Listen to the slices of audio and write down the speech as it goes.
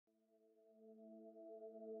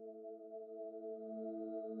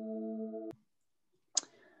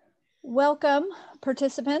Welcome,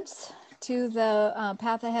 participants, to the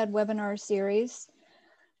Path Ahead webinar series.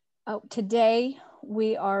 Today,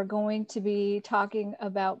 we are going to be talking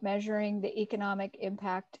about measuring the economic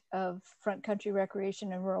impact of front country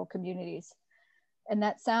recreation in rural communities. And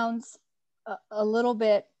that sounds a little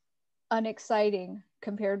bit unexciting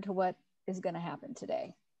compared to what is going to happen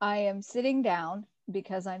today. I am sitting down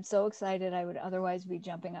because I'm so excited I would otherwise be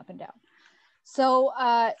jumping up and down. So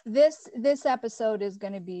this episode is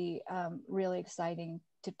going to be really exciting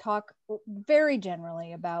to talk very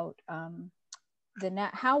generally about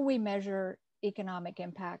how we measure economic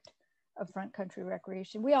impact of front country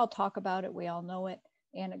recreation. We all talk about it, we all know it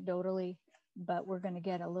anecdotally, but we're going to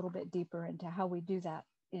get a little bit deeper into how we do that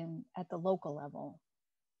at the local level.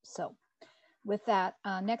 So with that,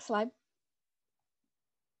 next slide.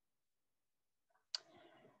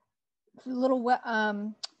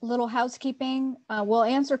 Little housekeeping. We'll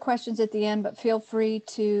answer questions at the end, but feel free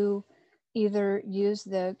to either use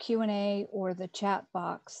the Q&A or the chat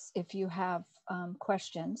box if you have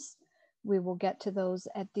questions. We will get to those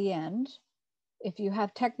at the end. If you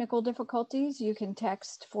have technical difficulties, you can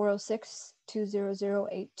text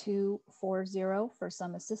 406-200-8240 for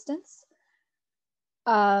some assistance.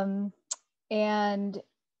 And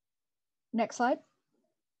next slide.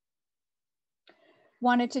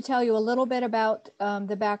 Wanted to tell you a little bit about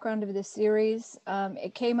the background of this series.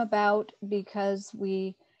 It came about because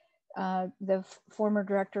the former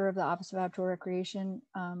director of the Office of Outdoor Recreation,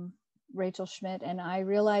 Rachel Schmidt, and I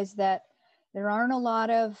realized that there aren't a lot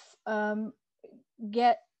of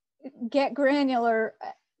get granular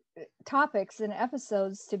topics and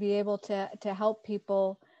episodes to be able to help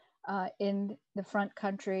people in the front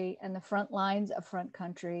country and the front lines of front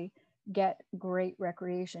country get great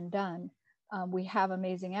recreation done. We have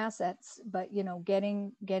amazing assets, but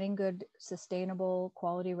getting good, sustainable,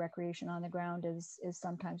 quality recreation on the ground is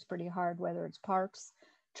sometimes pretty hard, whether it's parks,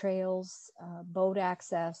 trails, boat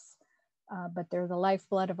access, but they're the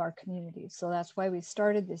lifeblood of our communities. So that's why we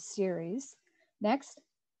started this series. Next.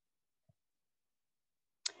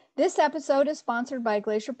 This episode is sponsored by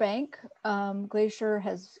Glacier Bank.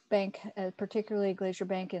 Particularly Glacier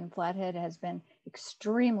Bank in Flathead, has been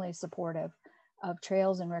extremely supportive of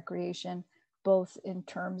trails and recreation, both in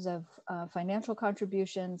terms of financial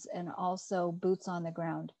contributions and also boots on the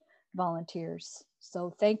ground volunteers.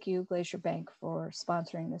 So thank you, Glacier Bank, for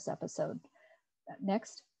sponsoring this episode.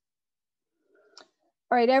 Next.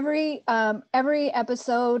 All right, every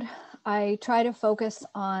episode, I try to focus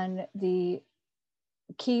on the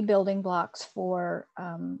key building blocks for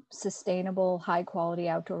sustainable, high quality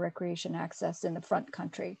outdoor recreation access in the front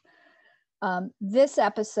country. This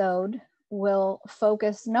episode will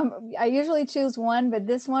focus I usually choose one, but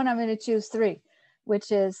this one I'm going to choose three, which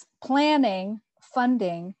is planning,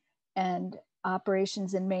 funding, and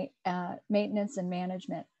operations and maintenance and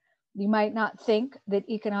management. You might not think that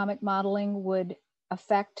economic modeling would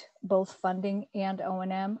affect both funding and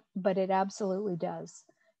O&M, but it absolutely does,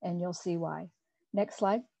 and you'll see why. Next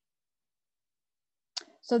slide.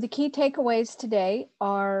 So the key takeaways today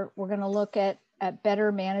are we're going to look at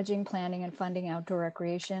better managing, planning, and funding outdoor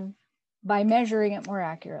recreation by measuring it more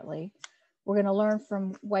accurately. We're going to learn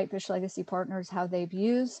from Whitefish Legacy Partners how they've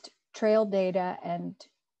used trail data and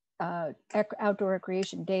outdoor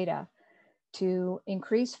recreation data to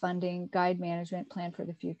increase funding, guide management, plan for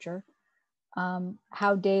the future,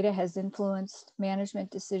 how data has influenced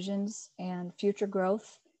management decisions and future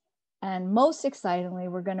growth. And most excitingly,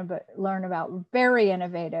 we're going to learn about very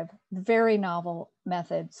innovative, very novel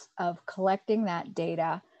methods of collecting that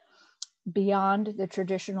data beyond the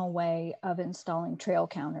traditional way of installing trail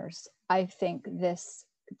counters. I think this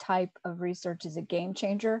type of research is a game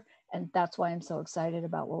changer, and that's why I'm so excited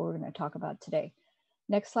about what we're going to talk about today.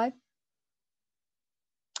 Next slide.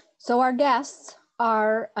 So our guests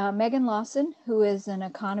are Megan Lawson, who is an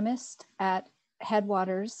economist at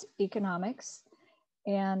Headwaters Economics,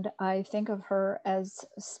 and I think of her as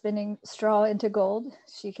spinning straw into gold.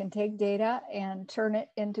 She can take data and turn it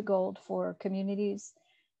into gold for communities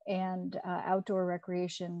and outdoor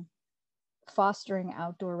recreation, fostering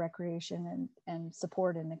outdoor recreation and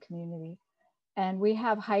support in the community. And we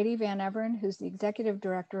have Heidi Van Everen, who's the executive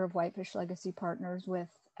director of Whitefish Legacy Partners, with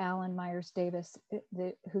Alan Myers-Davis,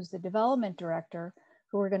 who's the development director,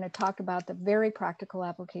 who are going to talk about the very practical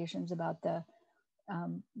applications about the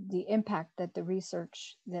impact that the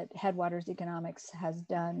research that Headwaters Economics has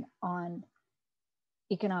done on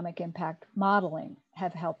economic impact modeling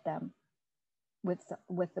have helped them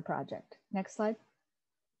with the project. Next slide.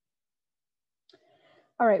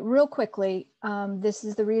 All right, real quickly, this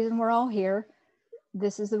is the reason we're all here.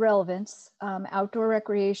 this is the relevance. Outdoor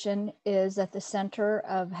recreation is at the center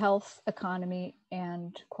of health, economy,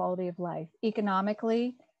 and quality of life.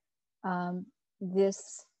 Economically,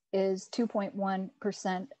 this is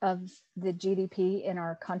 2.1% of the GDP in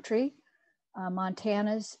our country.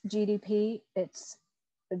 Montana's GDP,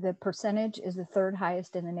 the percentage is the third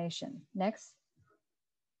highest in the nation. Next.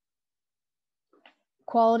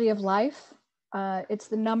 Quality of life. It's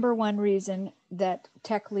the #1 reason that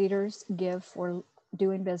tech leaders give for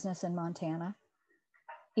doing business in Montana.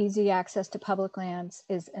 Easy access to public lands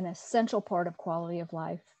is an essential part of quality of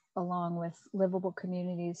life, along with livable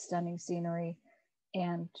communities, stunning scenery,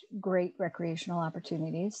 and great recreational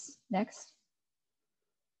opportunities. Next.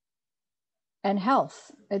 And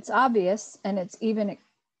health. It's obvious, and it's even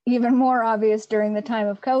more obvious during the time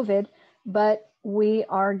of COVID, but we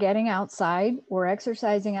are getting outside, we're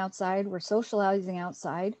exercising outside, we're socializing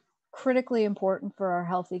outside, critically important for our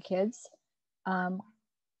healthy kids.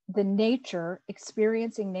 The nature,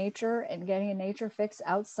 experiencing nature and getting a nature fix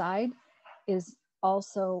outside is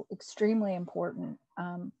also extremely important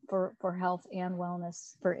for health and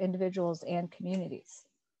wellness for individuals and communities.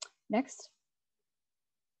 Next.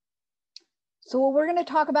 So what we're going to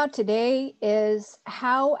talk about today is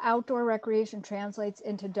how outdoor recreation translates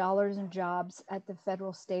into dollars and jobs at the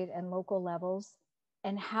federal, state, and local levels,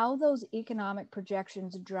 and how those economic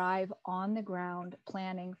projections drive on the ground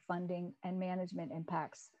planning, funding, and management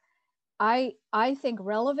impacts. I think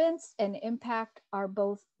relevance and impact are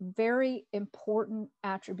both very important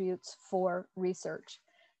attributes for research.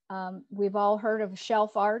 We've all heard of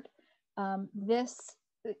shelf art. This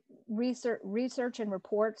research and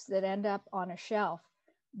reports that end up on a shelf,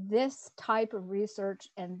 this type of research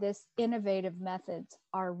and this innovative methods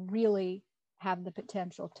are really have the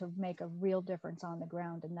potential to make a real difference on the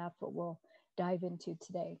ground, and that's what we'll dive into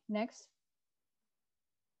today. Next.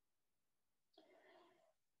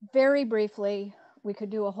 Very briefly, we could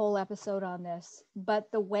do a whole episode on this,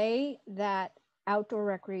 but the way that outdoor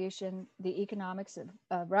recreation, the economics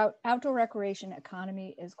of outdoor recreation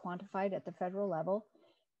economy is quantified at the federal level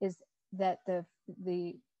is that the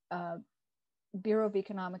Bureau of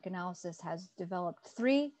Economic Analysis has developed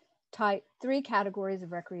three categories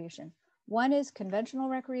of recreation. One is conventional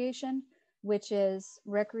recreation, which is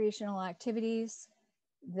recreational activities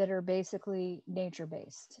that are basically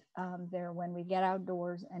nature-based. They're when we get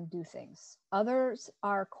outdoors and do things. Others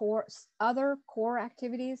are other core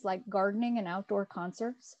activities like gardening and outdoor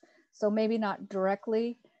concerts. So maybe not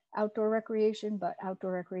directly outdoor recreation, but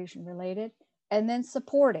outdoor recreation related. And then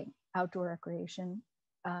supporting outdoor recreation.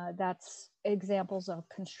 That's examples of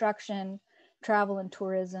construction, travel and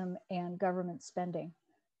tourism, and government spending.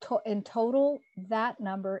 In total, that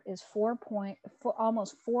number is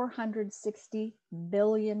almost $460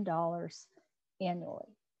 billion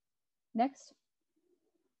annually. Next.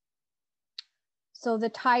 So the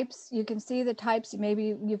types, you can see the types,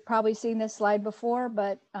 maybe you've probably seen this slide before,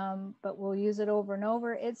 but we'll use it over and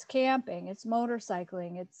over. It's camping, it's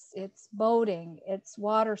motorcycling, it's boating, it's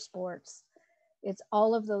water sports. It's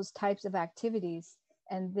all of those types of activities.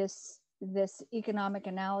 And this economic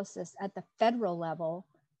analysis at the federal level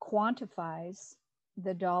quantifies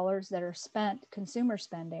the dollars that are spent, consumer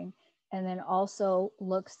spending, and then also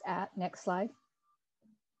looks at, next slide,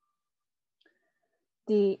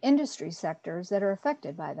 the industry sectors that are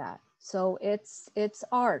affected by that. So it's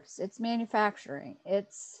arts, it's manufacturing,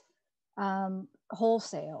 it's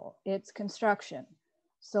wholesale, it's construction.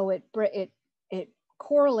 So it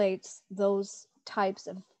correlates those types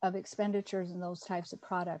of expenditures and those types of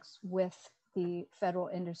products with the federal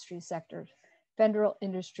industry sector.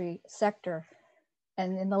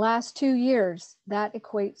 And in the last 2 years, that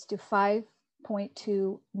equates to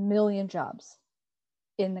 5.2 million jobs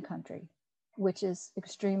in the country, which is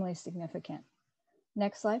extremely significant.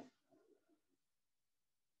 Next slide.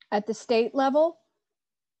 At the state level,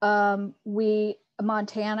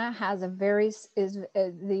 Montana has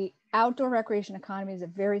the outdoor recreation economy is a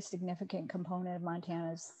very significant component of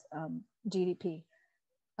Montana's GDP,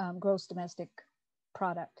 gross domestic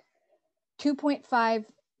product. $2.5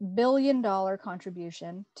 billion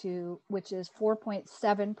contribution which is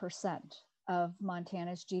 4.7% of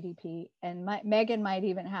Montana's GDP. And Megan might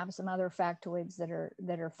even have some other factoids that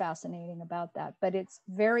are fascinating about that, but it's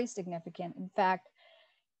very significant. In fact,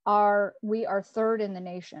 we are third in the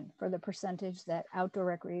nation for the percentage that outdoor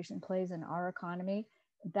recreation plays in our economy.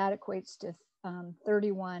 That equates to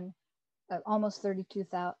almost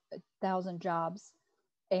 32,000 jobs.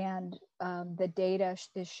 And the data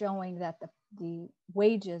is showing that the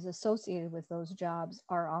wages associated with those jobs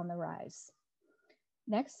are on the rise.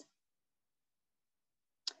 Next.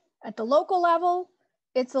 At the local level,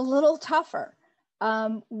 it's a little tougher.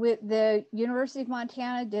 With the University of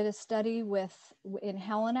Montana did a study in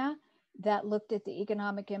Helena that looked at the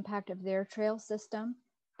economic impact of their trail system,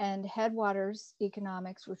 and Headwaters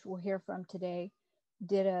Economics, which we'll hear from today,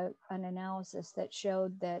 did an analysis that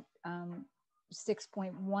showed that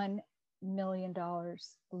 $6.1 million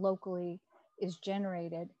locally is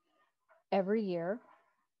generated every year.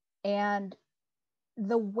 And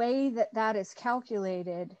the way that that is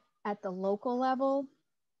calculated at the local level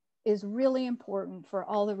is really important for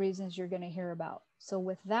all the reasons you're going to hear about. So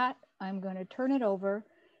with that, I'm going to turn it over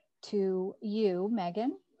to you,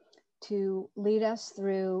 Megan, to lead us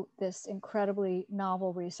through this incredibly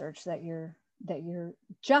novel research that you're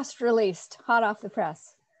just released, hot off the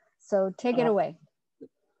press. So take it away.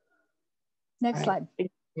 Next slide.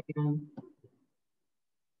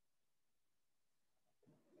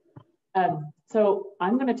 So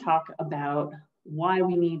I'm going to talk about why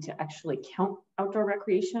we need to actually count outdoor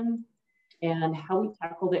recreation and how we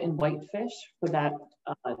tackled it in Whitefish for that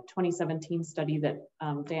 2017 study that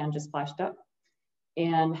Dan just flashed up,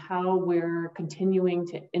 and how we're continuing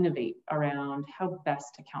to innovate around how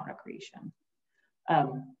best to count recreation.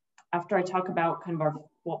 After I talk about kind of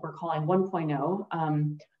what we're calling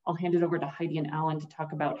 1.0, I'll hand it over to Heidi and Alan to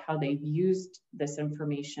talk about how they've used this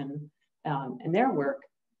information in their work.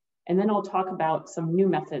 And then I'll talk about some new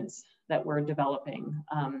methods that we're developing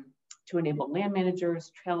to enable land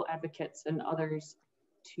managers, trail advocates, and others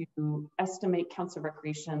to estimate counts of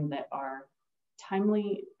recreation that are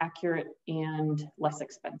timely, accurate, and less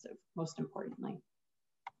expensive, most importantly.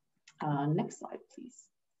 Next slide, please.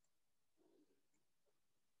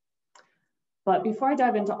 But before I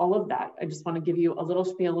dive into all of that, I just want to give you a little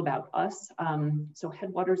spiel about us. So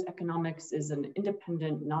Headwaters Economics is an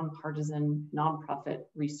independent, nonpartisan, nonprofit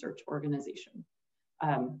research organization.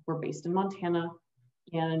 We're based in Montana,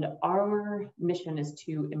 and our mission is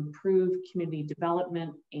to improve community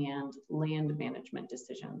development and land management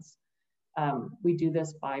decisions. We do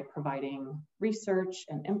this by providing research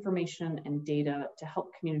and information and data to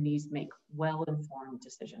help communities make well-informed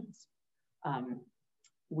decisions.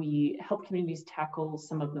 We help communities tackle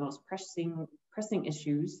some of the most pressing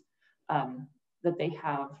issues that they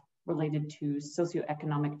have related to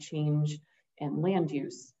socioeconomic change and land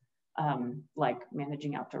use, like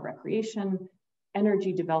managing outdoor recreation,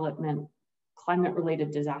 energy development,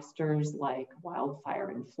 climate-related disasters like wildfire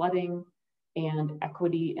and flooding, and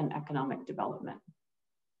equity and economic development.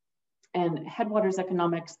 And Headwaters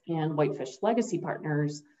Economics and Whitefish Legacy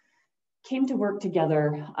Partners came to work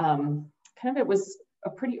together. It was a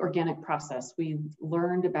pretty organic process. We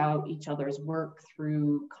learned about each other's work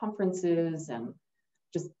through conferences and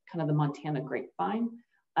just kind of the Montana grapevine.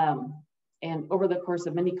 And over the course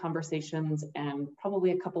of many conversations and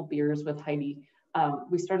probably a couple beers with Heidi,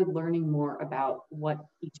 we started learning more about what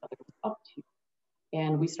each other was up to.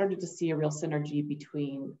 And we started to see a real synergy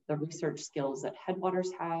between the research skills that Headwaters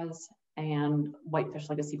has and Whitefish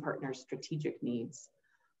Legacy Partners' strategic needs.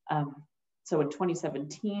 So in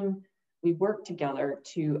 2017, we worked together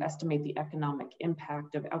to estimate the economic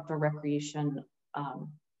impact of outdoor recreation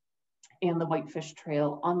and the Whitefish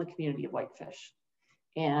Trail on the community of Whitefish.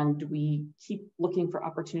 And we keep looking for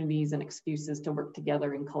opportunities and excuses to work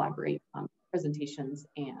together and collaborate on presentations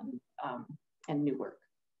and new work.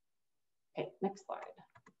 Okay, next slide.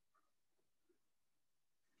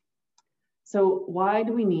 So why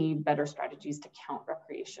do we need better strategies to count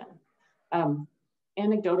recreation?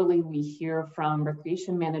 Anecdotally, we hear from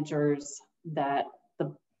recreation managers that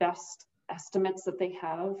the best estimates that they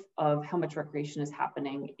have of how much recreation is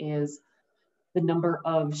happening is the number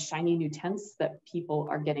of shiny new tents that people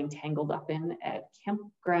are getting tangled up in at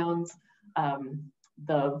campgrounds,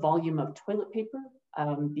 the volume of toilet paper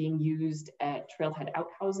being used at trailhead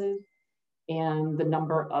outhouses, and the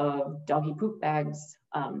number of doggy poop bags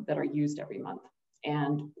that are used every month.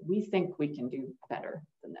 And we think we can do better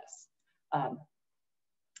than this.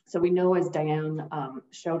 So we know, as Diane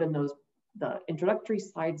showed in the introductory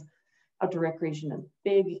slides, outdoor recreation is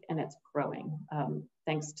big and it's growing.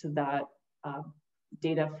 Thanks to that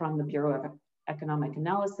data from the Bureau of Economic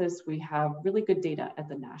Analysis, we have really good data at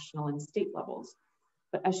the national and state levels.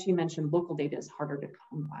 But as she mentioned, local data is harder to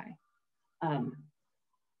come by.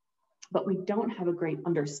 But we don't have a great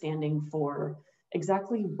understanding for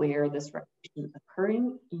exactly where this recreation is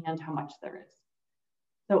occurring and how much there is.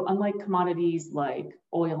 So unlike commodities like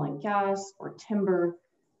oil and gas or timber,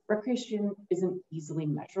 recreation isn't easily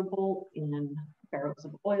measurable in barrels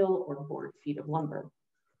of oil or board feet of lumber.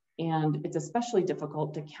 And it's especially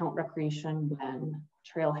difficult to count recreation when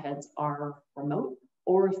trailheads are remote,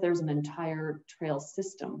 or if there's an entire trail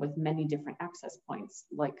system with many different access points,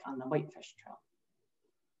 like on the Whitefish Trail.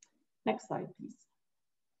 Next slide, please.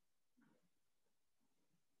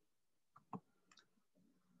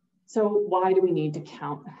 So why do we need to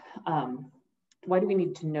count? Why do we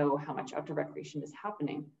need to know how much outdoor recreation is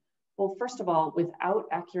happening? Well, first of all, without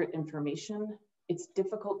accurate information, it's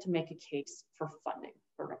difficult to make a case for funding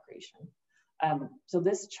for recreation. So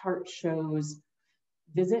this chart shows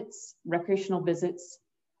visits, recreational visits,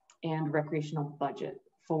 and recreational budget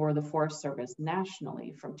for the Forest Service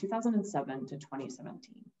nationally from 2007 to 2017.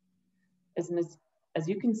 As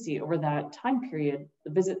you can see, over that time period,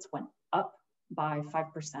 the visits went up by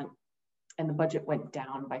 5% and the budget went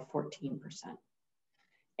down by 14%.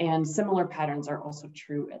 And similar patterns are also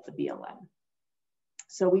true at the BLM.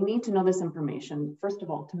 So we need to know this information, first of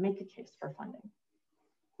all, to make a case for funding.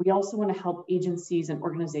 We also want to help agencies and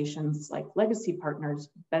organizations like Legacy Partners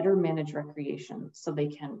better manage recreation so they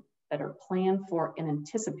can better plan for and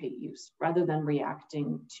anticipate use rather than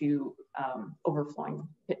reacting to overflowing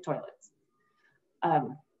pit toilets.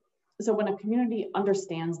 So when a community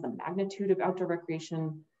understands the magnitude of outdoor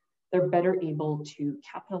recreation, they're better able to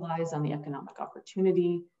capitalize on the economic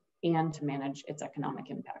opportunity and to manage its economic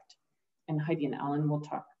impact. And Heidi and Alan will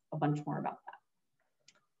talk a bunch more about that.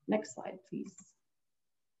 Next slide, please.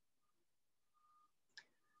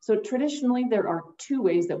 So traditionally, there are two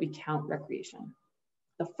ways that we count recreation.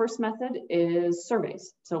 The first method is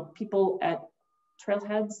surveys. So people at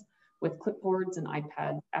trailheads with clipboards and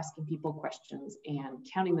iPads asking people questions and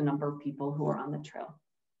counting the number of people who are on the trail.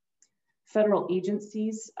 Federal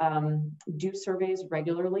agencies do surveys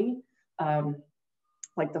regularly,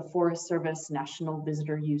 like the Forest Service National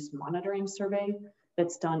Visitor Use Monitoring Survey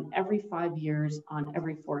that's done every 5 years on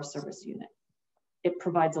every Forest Service unit. It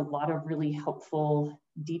provides a lot of really helpful,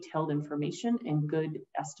 detailed information and good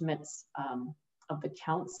estimates of the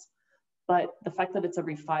counts. But the fact that it's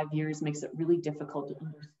every 5 years makes it really difficult to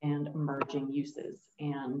understand emerging uses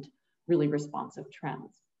and really responsive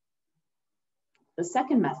trends. The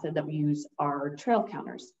second method that we use are trail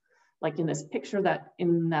counters. Like in this picture, that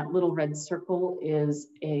in that little red circle is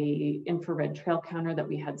an infrared trail counter that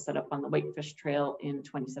we had set up on the Whitefish Trail in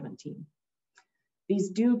 2017. These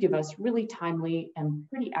do give us really timely and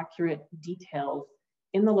pretty accurate details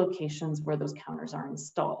in the locations where those counters are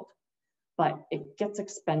installed. But it gets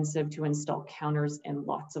expensive to install counters in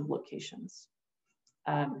lots of locations.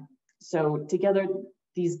 So together,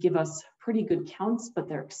 these give us pretty good counts, but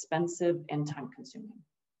they're expensive and time consuming.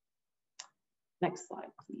 Next slide,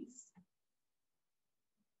 please.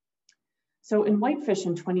 So in Whitefish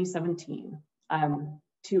in 2017,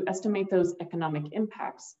 to estimate those economic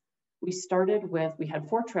impacts, we started with, we had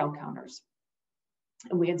 4 trail counters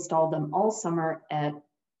and we installed them all summer at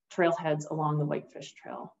trailheads along the Whitefish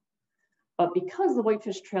Trail. But because the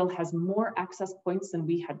Whitefish Trail has more access points than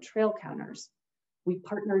we had trail counters, we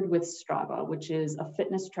partnered with Strava, which is a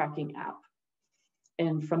fitness tracking app.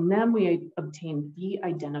 And from them, we obtained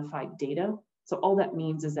de-identified data. So all that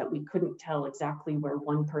means is that we couldn't tell exactly where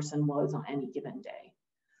one person was on any given day.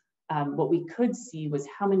 What we could see was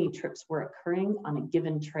how many trips were occurring on a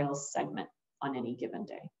given trail segment on any given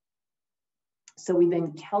day. So we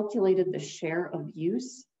then calculated the share of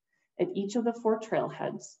use at each of the 4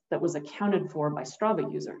 trailheads that was accounted for by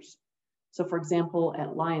Strava users. So for example,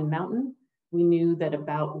 at Lion Mountain, we knew that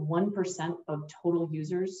about 1% of total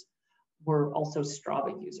users were also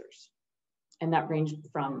Strava users. And that ranged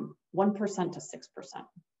from 1% to 6%.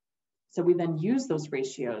 So we then used those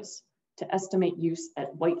ratios to estimate use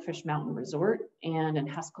at Whitefish Mountain Resort and in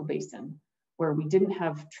Haskell Basin, where we didn't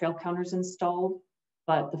have trail counters installed,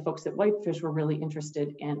 but the folks at Whitefish were really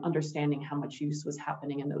interested in understanding how much use was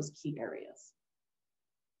happening in those key areas.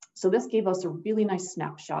 So this gave us a really nice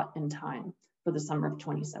snapshot in time for the summer of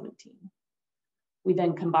 2017. We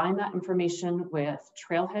then combined that information with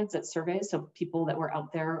trailheads at surveys, so people that were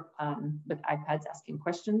out there with iPads asking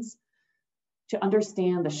questions, to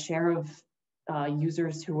understand the share of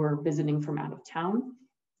users who were visiting from out of town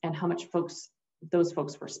and how much those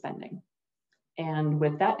folks were spending. And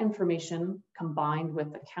with that information combined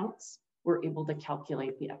with the counts, we're able to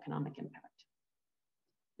calculate the economic impact.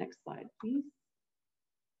 Next slide, please.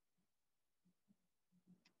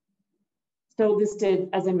 So this did,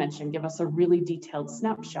 as I mentioned, give us a really detailed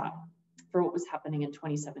snapshot for what was happening in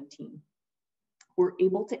 2017. We're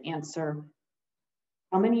able to answer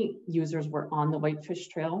how many users were on the Whitefish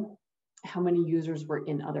Trail, how many users were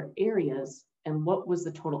in other areas, and what was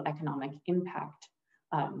the total economic impact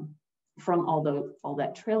from all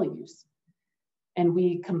that trail use. And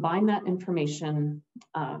we combine that information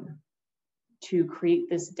to create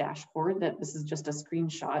this dashboard. That this is just a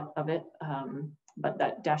screenshot of it, but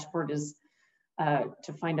that dashboard is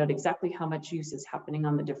to find out exactly how much use is happening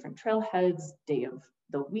on the different trailheads, day of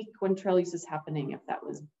the week when trail use is happening, if that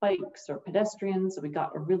was bikes or pedestrians. So we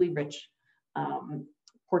got a really rich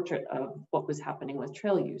portrait of what was happening with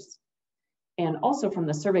trail use. And also from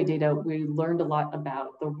the survey data, we learned a lot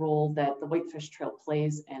about the role that the Whitefish Trail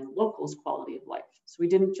plays in locals' quality of life. So we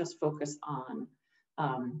didn't just focus on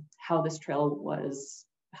how this trail was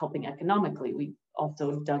helping economically, we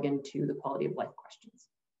also dug into the quality of life questions.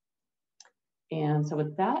 And so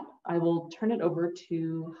with that, I will turn it over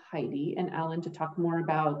to Heidi and Alan to talk more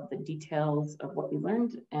about the details of what we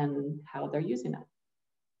learned and how they're using it.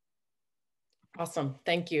 Awesome,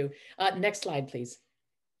 thank you. Next slide, please.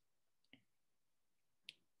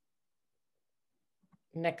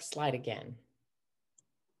 Next slide again.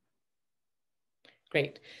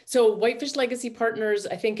 Great. So Whitefish Legacy Partners,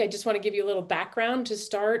 I think I just want to give you a little background to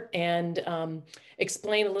start and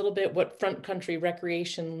explain a little bit what front country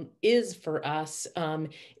recreation is for us,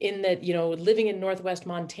 in that, living in Northwest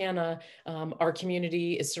Montana, our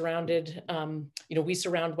community is surrounded, we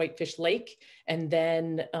surround Whitefish Lake, and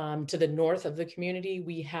then to the north of the community,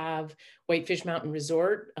 we have Whitefish Mountain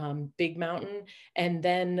Resort, Big Mountain, and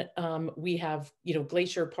then we have,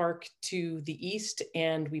 Glacier Park to the east,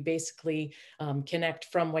 and we basically connect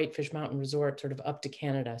from Whitefish Mountain Resort sort of up to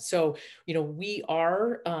Canada. So, we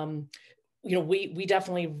are, we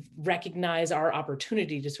definitely recognize our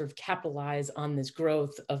opportunity to sort of capitalize on this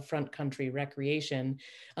growth of front country recreation.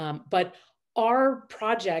 But our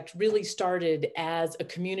project really started as a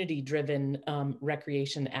community-driven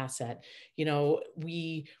recreation asset.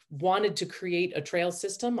 We wanted to create a trail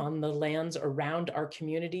system on the lands around our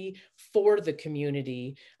community for the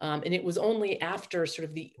community. And it was only after sort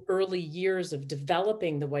of the early years of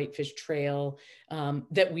developing the Whitefish Trail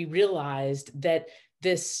that we realized that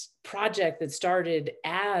this project that started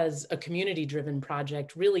as a community-driven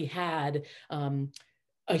project really had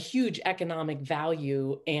a huge economic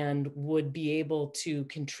value and would be able to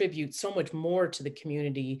contribute so much more to the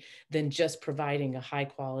community than just providing a high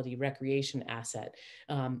quality recreation asset.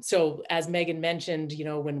 So as Megan mentioned,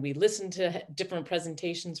 when we listened to different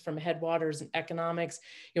presentations from Headwaters and economics,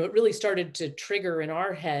 it really started to trigger in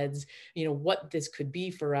our heads, what this could be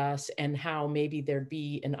for us and how maybe there'd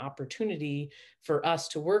be an opportunity for us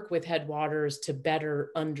to work with Headwaters to better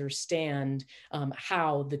understand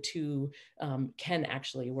how the two can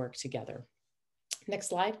actually work together. Next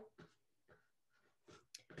slide.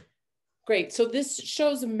 Great, so this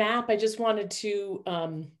shows a map. I just wanted to,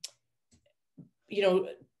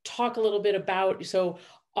 talk a little bit about, so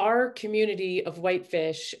our community of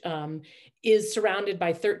Whitefish is surrounded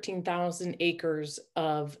by 13,000 acres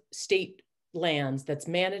of state lands that's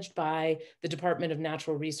managed by the Department of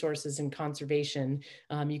Natural Resources and Conservation.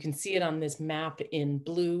 You can see it on this map in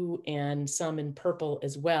blue and some in purple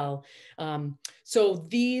as well. So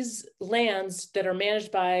these lands that are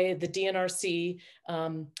managed by the DNRC,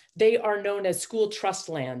 they are known as school trust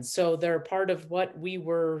lands. So they're part of what we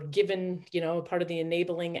were given, part of the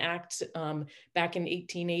Enabling Act back in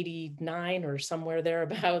 1889 or somewhere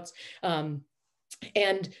thereabouts.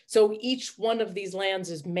 And so each one of these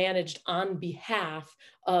lands is managed on behalf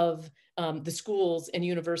of the schools and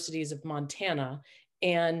universities of Montana.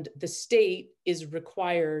 And the state is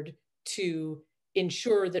required to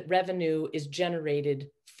ensure that revenue is generated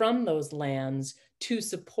from those lands to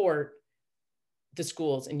support the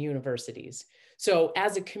schools and universities. So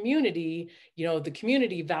as a community, the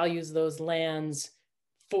community values those lands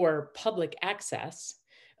for public access.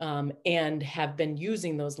 And have been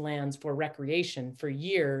using those lands for recreation for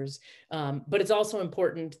years. But it's also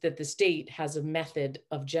important that the state has a method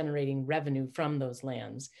of generating revenue from those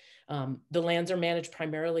lands. The lands are managed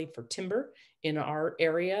primarily for timber in our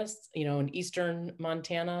areas. In eastern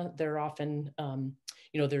Montana, they're often,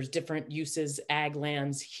 there's different uses, ag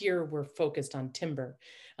lands. Here, we're focused on timber.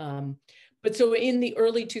 But so in the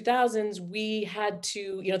early 2000s, we had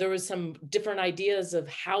to, there was some different ideas of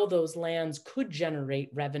how those lands could generate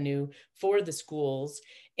revenue for the schools.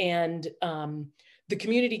 And the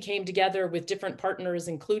community came together with different partners,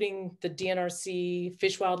 including the DNRC,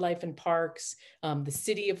 Fish, Wildlife, and Parks. The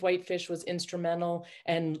city of Whitefish was instrumental,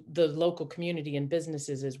 and the local community and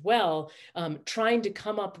businesses as well, trying to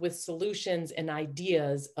come up with solutions and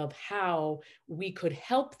ideas of how we could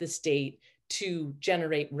help the state to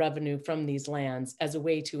generate revenue from these lands as a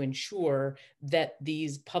way to ensure that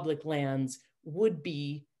these public lands would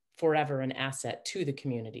be forever an asset to the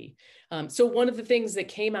community. So one of the things that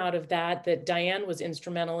came out of that Diane was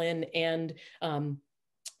instrumental in, and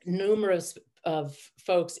numerous of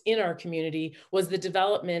folks in our community, was the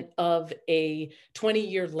development of a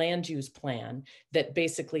 20-year land use plan that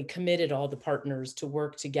basically committed all the partners to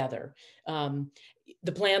work together.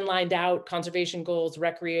 the plan lined out conservation goals,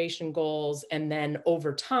 recreation goals, and then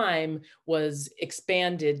over time was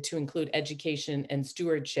expanded to include education and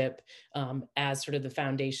stewardship as sort of the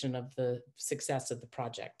foundation of the success of the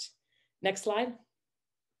project. Next slide.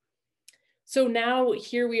 So now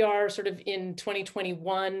here we are sort of in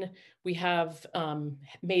 2021, we have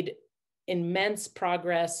made immense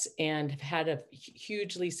progress and have had a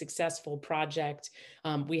hugely successful project.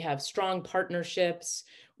 We have strong partnerships.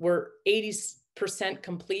 We're 80%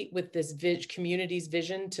 complete with this community's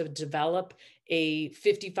vision to develop a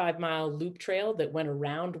 55-mile loop trail that went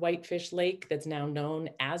around Whitefish Lake that's now known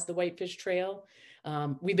as the Whitefish Trail.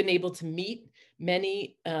 We've been able to meet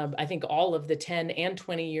many, I think all of the 10 and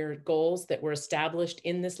 20-year goals that were established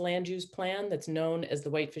in this land use plan that's known as the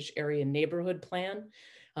Whitefish Area Neighborhood Plan.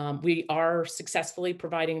 We are successfully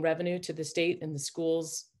providing revenue to the state and the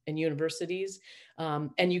schools and universities.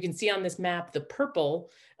 And you can see on this map, the purple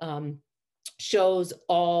shows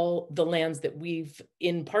all the lands that we've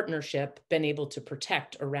in partnership been able to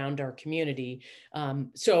protect around our community.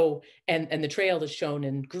 And the trail is shown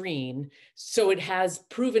in green. So it has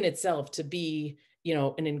proven itself to be, you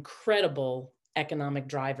know, an incredible economic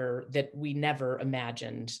driver that we never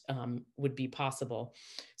imagined would be possible.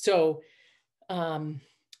 So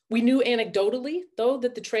we knew anecdotally, though,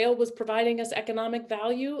 that the trail was providing us economic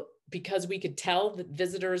value because we could tell that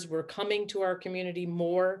visitors were coming to our community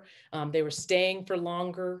more. They were staying for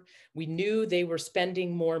longer. We knew they were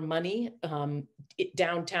spending more money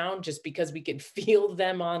downtown just because we could feel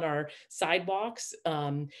them on our sidewalks.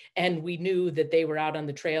 And we knew that they were out on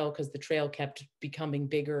the trail because the trail kept becoming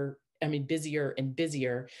busier and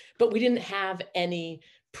busier, but we didn't have any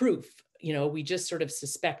proof. You know, we just sort of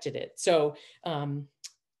suspected it. So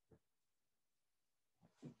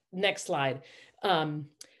next slide.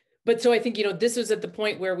 But so I think, you know, this was at the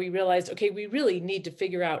point where we realized, okay, we really need to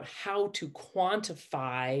figure out how to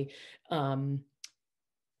quantify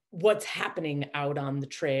what's happening out on the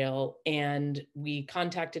trail. And we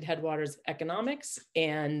contacted Headwaters Economics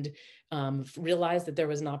and realized that there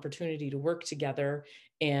was an opportunity to work together.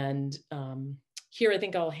 And here, I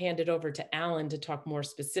think I'll hand it over to Alan to talk more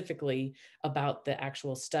specifically about the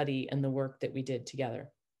actual study and the work that we did together.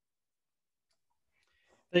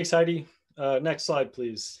 Thanks, Heidi. Next slide,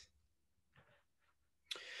 please.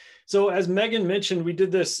 So as Megan mentioned, we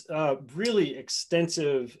did this really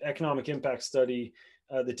extensive economic impact study.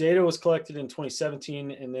 The data was collected in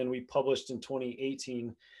 2017, and then we published in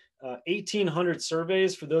 2018. 1,800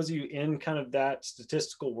 surveys. For those of you in kind of that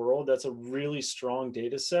statistical world, that's a really strong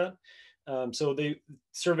data set. So the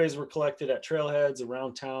surveys were collected at trailheads,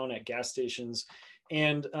 around town, at gas stations.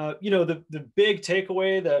 And you know, the big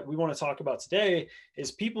takeaway that we want to talk about today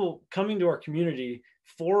is people coming to our community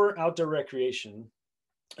for outdoor recreation.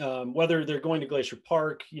 Whether they're going to Glacier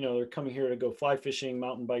Park, you know, they're coming here to go fly fishing,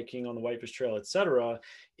 mountain biking on the Whitefish Trail, etc.,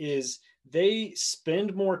 is they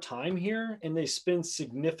spend more time here and they spend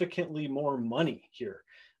significantly more money here.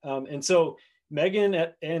 And so Megan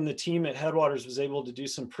and the team at Headwaters was able to do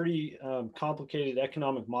some pretty complicated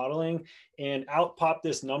economic modeling and out popped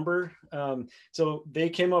this number. So they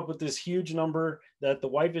came up with this huge number that the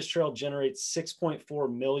Whitefish Trail generates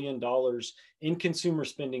 $6.4 million in consumer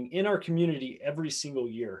spending in our community every single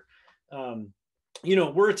year. You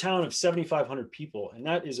know, we're a town of 7,500 people, and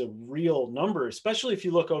that is a real number, especially if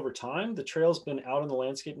you look over time. The trail's been out on the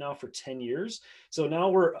landscape now for 10 years. So now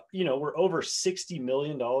we're over $60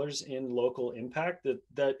 million in local impact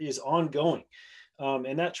that is ongoing.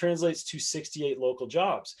 And that translates to 68 local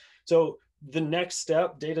jobs. So the next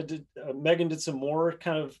step, Megan did some more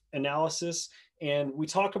kind of analysis, and we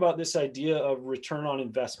talk about this idea of return on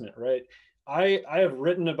investment, right? I have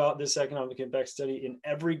written about this economic impact study in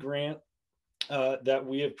every grant that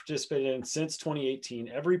we have participated in since 2018.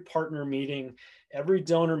 Every partner meeting, every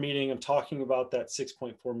donor meeting, I'm talking about that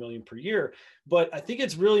 6.4 million per year. But I think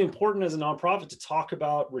it's really important as a nonprofit to talk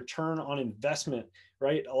about return on investment,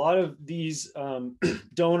 right? A lot of these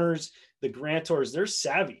donors, the grantors, they're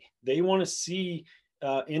savvy. They want to see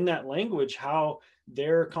in that language how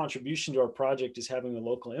their contribution to our project is having a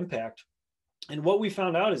local impact. And what we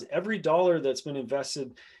found out is every dollar that's been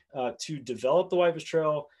invested to develop the Whitefish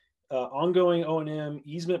Trail, ongoing O&M,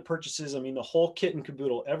 easement purchases, I mean, the whole kit and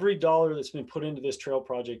caboodle, every dollar that's been put into this trail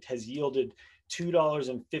project has yielded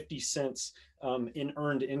 $2.50 in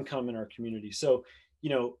earned income in our community. So, you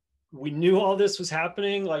know, we knew all this was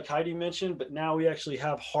happening, like Heidi mentioned, but now we actually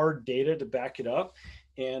have hard data to back it up.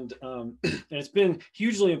 And it's been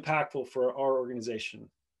hugely impactful for our organization.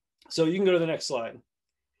 So you can go to the next slide.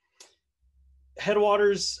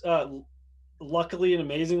 Headwaters, luckily and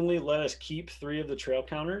amazingly, let us keep 3 of the trail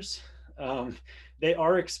counters. They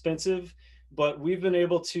are expensive. but we've been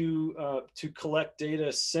able to collect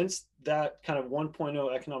data since that kind of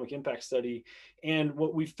 1.0 economic impact study. And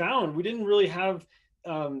what we found, we didn't really have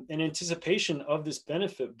an anticipation of this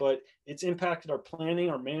benefit, but it's impacted our planning,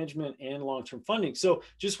 our management, and long-term funding. So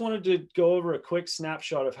just wanted to go over a quick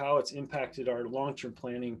snapshot of how it's impacted our long-term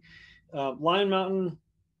planning. Lion Mountain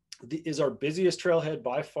is our busiest trailhead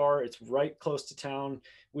by far. It's right close to town.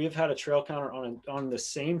 We have had a trail counter on the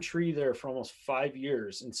same tree there for almost 5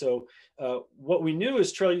 years. And so what we knew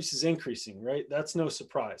is trail use is increasing, right? That's no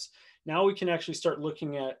surprise. Now we can actually start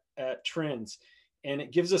looking at trends, and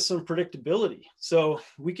it gives us some predictability. So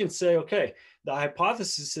we can say, okay, the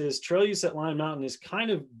hypothesis is trail use at Lion Mountain is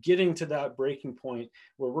kind of getting to that breaking point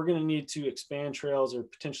where we're going to need to expand trails or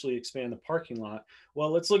potentially expand the parking lot.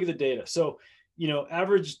 Well, let's look at the data. So,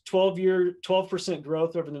 average 12%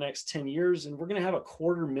 growth over the next 10 years, and we're going to have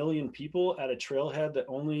 250,000 people at a trailhead that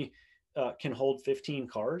only can hold 15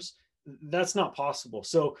 cars. That's not possible.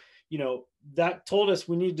 So, that told us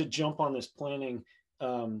we need to jump on this planning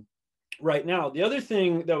right now. The other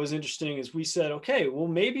thing that was interesting is we said, okay, well,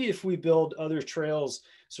 maybe if we build other trails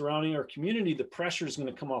surrounding our community, the pressure is going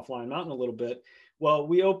to come off Lion Mountain a little bit. Well,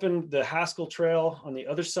 we opened the Haskell Trail on the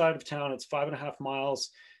other side of town. It's 5.5 miles.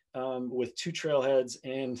 With 2 trailheads,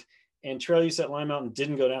 and trail use at Lion Mountain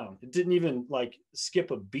didn't go down. It didn't even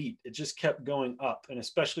skip a beat. It just kept going up, and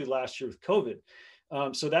especially last year with COVID.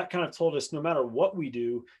 So that kind of told us no matter what we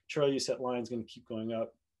do, trail use at Lion is going to keep going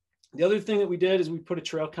up. The other thing that we did is we put a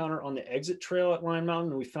trail counter on the exit trail at Lion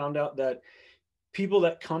Mountain, and we found out that people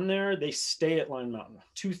that come there, they stay at Lion Mountain.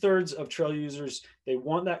 2/3 of trail users, they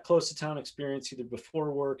want that close to town experience, either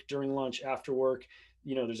before work, during lunch, after work.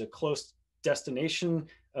 There's a close destination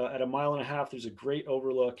at 1.5 miles. There's a great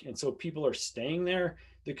overlook, and so people are staying there.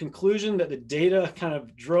 The conclusion that the data kind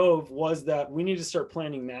of drove was that we need to start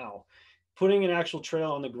planning now. Putting an actual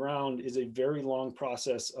trail on the ground is a very long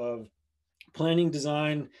process of planning,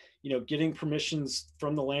 design, getting permissions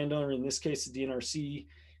from the landowner, in this case the DNRC,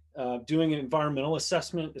 doing an environmental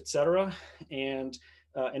assessment, etc., and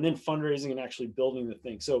then fundraising and actually building the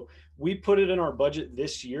thing. So we put it in our budget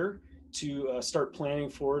this year to start planning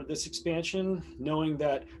for this expansion, knowing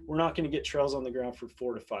that we're not going to get trails on the ground for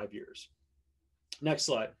 4 to 5 years. Next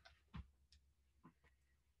slide.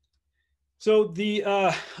 So the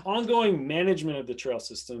ongoing management of the trail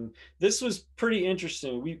system, this was pretty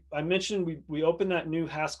interesting. I mentioned we opened that new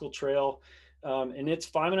Haskell Trail, and it's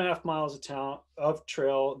 5.5 miles of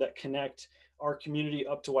trail that connect our community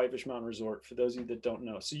up to Whitefish Mountain Resort, for those of you that don't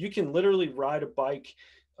know. So you can literally ride a bike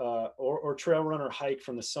or trail run or hike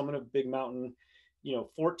from the summit of Big Mountain,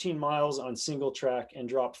 14 miles on single track, and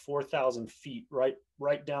drop 4,000 feet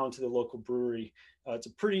right down to the local brewery. It's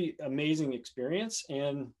a pretty amazing experience.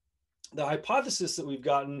 And the hypothesis that we've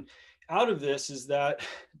gotten out of this is that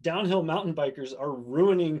downhill mountain bikers are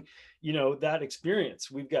ruining, that experience.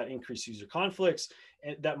 We've got increased user conflicts,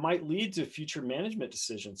 and that might lead to future management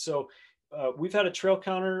decisions. So we've had a trail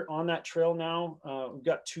counter on that trail now. We've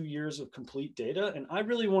got 2 years of complete data, and I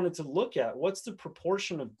really wanted to look at what's the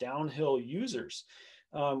proportion of downhill users,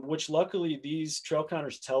 which luckily these trail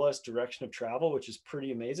counters tell us direction of travel, which is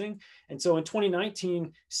pretty amazing. And so in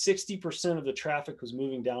 2019, 60% of the traffic was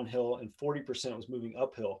moving downhill and 40% was moving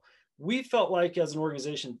uphill. We felt like as an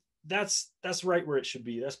organization, that's right where it should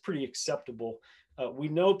be. That's pretty acceptable. We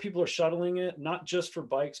know people are shuttling it, not just for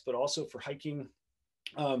bikes, but also for hiking.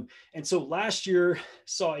 And so last year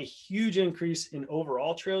saw a huge increase in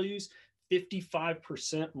overall trail use,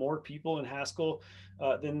 55% more people in Haskell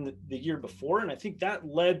than the year before. And I think that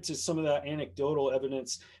led to some of that anecdotal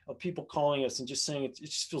evidence of people calling us and just saying it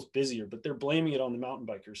just feels busier, but they're blaming it on the mountain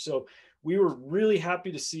bikers. So we were really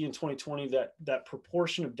happy to see in 2020 that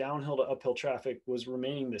proportion of downhill to uphill traffic was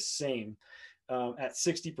remaining the same at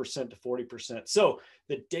 60% to 40%. So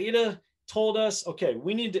the data told us, okay,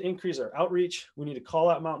 we need to increase our outreach. We need to call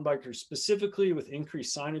out mountain bikers specifically with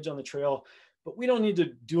increased signage on the trail, but we don't need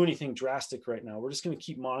to do anything drastic right now. We're just going to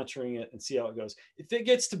keep monitoring it and see how it goes. If it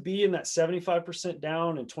gets to be in that 75%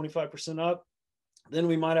 down and 25% up, then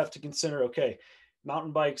we might have to consider, okay,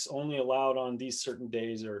 mountain bikes only allowed on these certain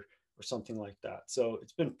days or something like that. So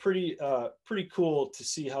it's been pretty cool to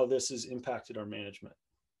see how this has impacted our management.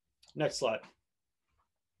 Next slide.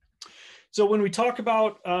 So when we talk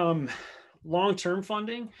about long-term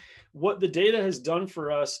funding, what the data has done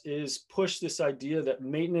for us is push this idea that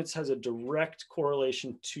maintenance has a direct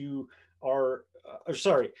correlation to our,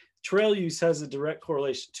 trail use has a direct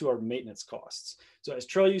correlation to our maintenance costs. So as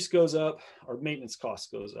trail use goes up, our maintenance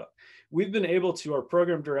cost goes up. We've been able to, our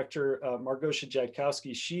program director, Margosha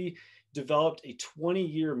Jadkowski, she developed a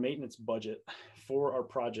 20-year maintenance budget for our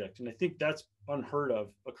project. And I think that's unheard of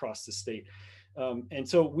across the state. And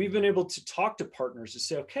so we've been able to talk to partners to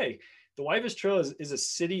say, okay, the Whitefish Trail is a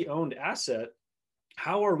city-owned asset.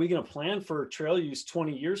 How are we going to plan for trail use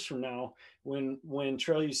 20 years from now when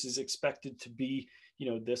trail use is expected to be,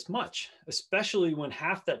 this much, especially when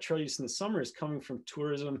half that trail use in the summer is coming from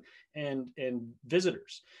tourism and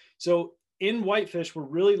visitors. So in Whitefish, we're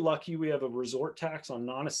really lucky. We have a resort tax on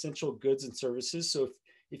non-essential goods and services. So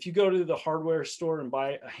if you go to the hardware store and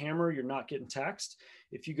buy a hammer, you're not getting taxed.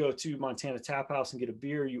 If you go to Montana Tap House and get a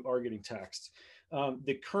beer, you are getting taxed.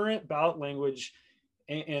 The current ballot language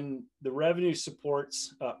and the revenue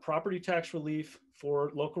supports property tax relief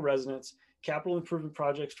for local residents, capital improvement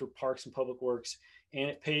projects for parks and public works, and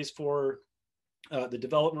it pays for the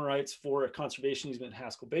development rights for a conservation easement in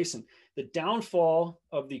Haskell Basin. The downfall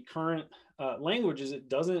of the current language is it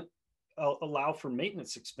doesn't allow for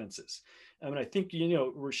maintenance expenses. I mean, I think,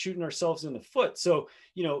 we're shooting ourselves in the foot. So,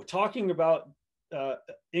 talking about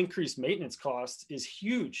increased maintenance costs is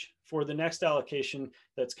huge for the next allocation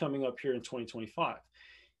that's coming up here in 2025.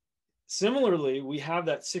 Similarly, we have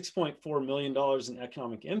that $6.4 million in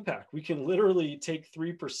economic impact. We can literally take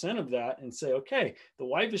 3% of that and say, okay, the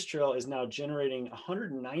Whitefish Trail is now generating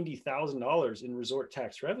 $190,000 in resort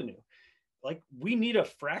tax revenue. Like, we need a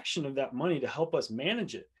fraction of that money to help us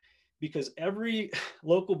manage it, because every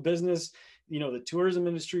local business, the tourism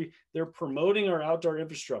industry, they're promoting our outdoor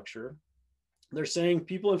infrastructure. They're saying,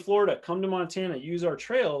 people in Florida, come to Montana, use our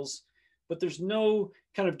trails, but there's no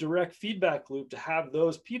kind of direct feedback loop to have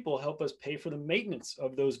those people help us pay for the maintenance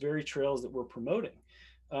of those very trails that we're promoting.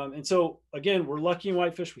 And so, again, we're lucky in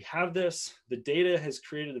Whitefish. We have this. The data has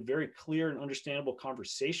created a very clear and understandable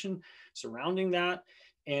conversation surrounding that.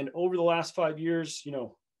 And over the last 5 years,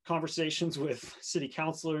 conversations with city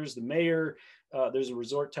councilors, the mayor, there's a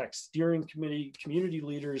resort tax steering committee, community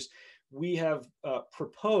leaders. We have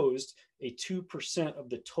proposed a 2% of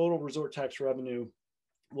the total resort tax revenue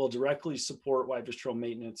will directly support Whitefish Trail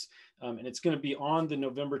maintenance. And it's going to be on the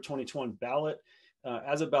November 2021 ballot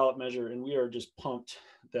as a ballot measure. And we are just pumped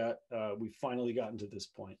that we've finally gotten to this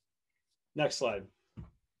point. Next slide.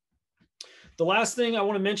 The last thing I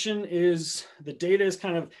want to mention is the data has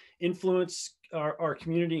kind of influenced our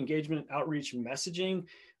community engagement, outreach, messaging.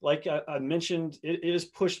 Like I mentioned, it has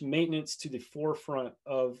pushed maintenance to the forefront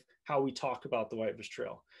of how we talk about the Whitefish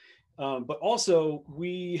Trail. But also,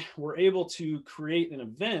 we were able to create an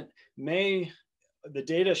event. The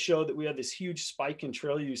data showed that we had this huge spike in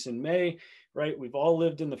trail use in May, right? We've all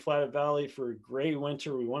lived in the Flathead Valley for a gray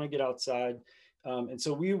winter. We want to get outside. And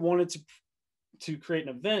so we wanted to create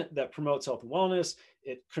an event that promotes health and wellness.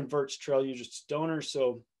 It converts trail users to donors.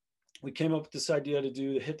 So we came up with this idea to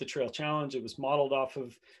do the Hit the Trail Challenge. It was modeled off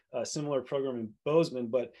of a similar program in Bozeman,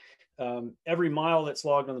 but every mile that's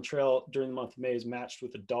logged on the trail during the month of May is matched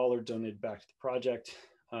with $1 donated back to the project.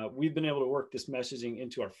 We've been able to work this messaging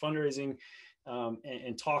into our fundraising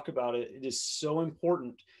and talk about it. It is so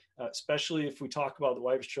important, especially if we talk about the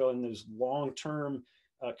Whitefish Trail in those long-term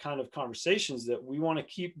kind of conversations, that we want to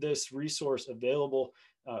keep this resource available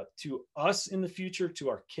to us in the future, to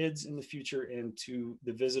our kids in the future, and to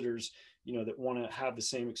the visitors, that want to have the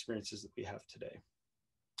same experiences that we have today.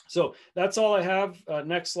 So that's all I have.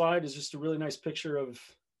 Next slide is just a really nice picture of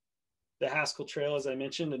the Haskell Trail, as I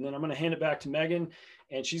mentioned, and then I'm going to hand it back to Megan,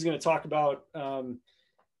 and she's going to talk about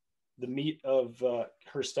the meat of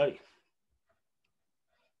her study.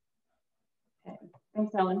 Okay.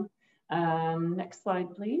 Thanks, Ellen. Next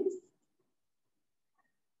slide, please.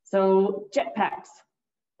 So jetpacks.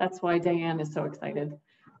 That's why Diane is so excited.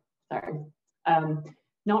 Sorry.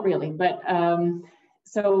 Not really, but Ellen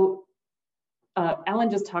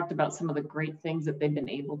just talked about some of the great things that they've been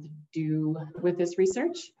able to do with this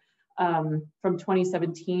research from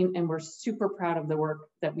 2017, and we're super proud of the work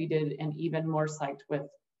that we did, and even more psyched with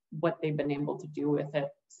what they've been able to do with it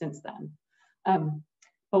since then.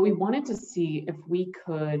 But we wanted to see if we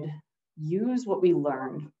could use what we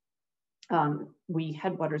learned. We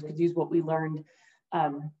Headwaters could use what we learned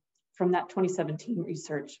from that 2017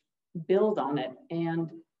 research, build on it, and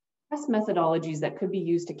test methodologies that could be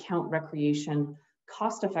used to count recreation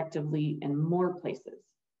cost effectively in more places.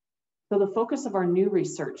 So the focus of our new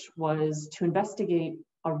research was to investigate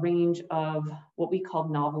a range of what we called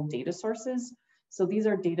novel data sources. So these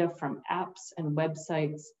are data from apps and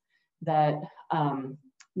websites that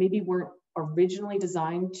maybe weren't originally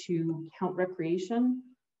designed to count recreation,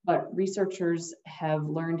 but researchers have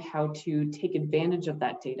learned how to take advantage of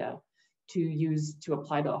that data to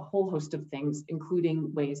apply to a whole host of things,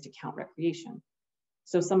 including ways to count recreation.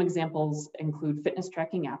 So some examples include fitness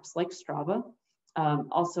tracking apps like Strava,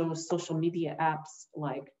 Also social media apps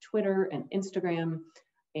like Twitter and Instagram,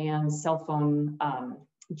 and cell phone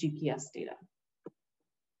GPS data.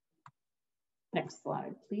 Next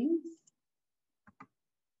slide, please.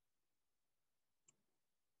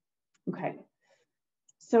 Okay,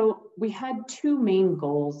 so we had two main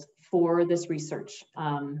goals for this research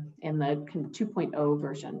in the 2.0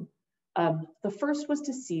 version. The first was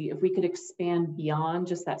to see if we could expand beyond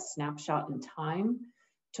just that snapshot in time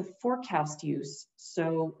to forecast use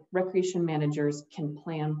so recreation managers can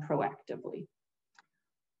plan proactively.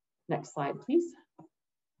 Next slide, please.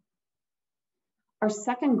 Our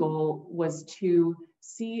second goal was to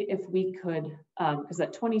see if we could, because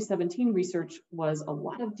that 2017 research was a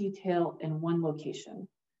lot of detail in one location.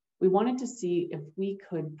 We wanted to see if we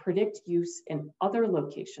could predict use in other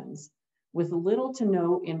locations with little to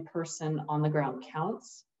no in-person on the ground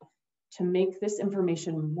counts to make this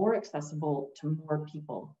information more accessible to more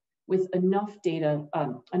people with enough data,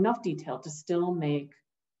 enough detail to still make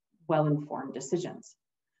well-informed decisions.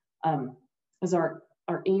 As our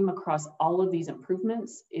aim across all of these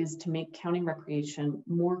improvements is to make county recreation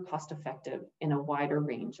more cost-effective in a wider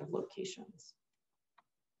range of locations.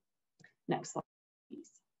 Next slide,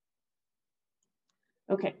 please.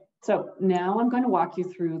 Okay, so now I'm going to walk you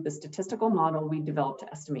through the statistical model we developed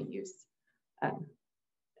to estimate use.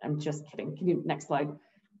 I'm just kidding. Can you, next slide?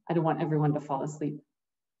 I don't want everyone to fall asleep.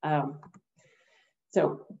 But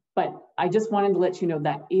I just wanted to let you know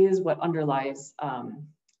that is what underlies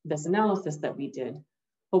this analysis that we did.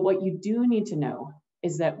 But what you do need to know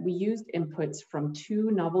is that we used inputs from two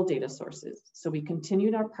novel data sources. So we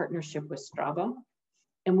continued our partnership with Strava,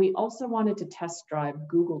 and we also wanted to test drive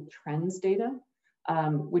Google Trends data,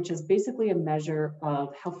 which is basically a measure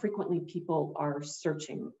of how frequently people are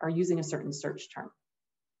using a certain search term.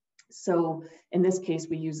 So in this case,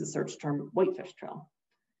 we use the search term Whitefish Trail.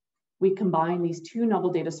 We combine these two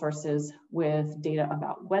novel data sources with data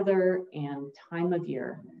about weather and time of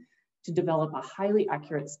year to develop a highly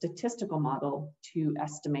accurate statistical model to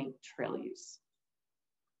estimate trail use.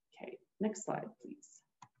 Okay, next slide, please.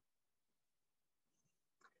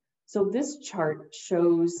 So this chart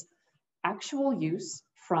shows actual use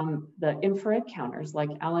from the infrared counters. Like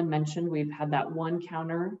Alan mentioned, we've had that one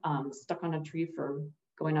counter stuck on a tree for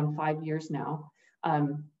going on 5 years now.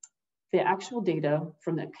 The actual data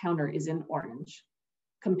from the counter is in orange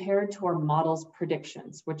compared to our model's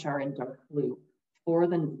predictions, which are in dark blue for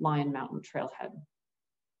the Lion Mountain trailhead.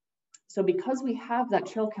 So because we have that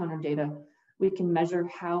trail counter data, we can measure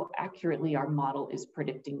how accurately our model is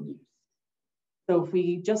predicting use. So if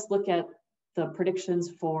we just look at the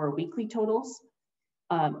predictions for weekly totals,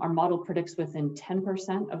 our model predicts within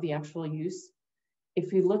 10% of the actual use.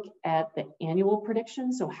 If we look at the annual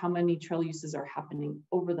prediction, so how many trail uses are happening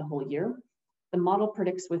over the whole year, the model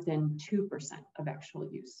predicts within 2% of actual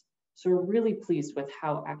use. So we're really pleased with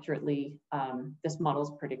how accurately this model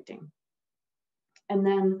is predicting. And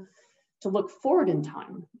then to look forward in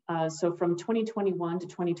time, so from 2021 to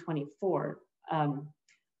 2024,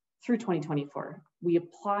 through 2024, we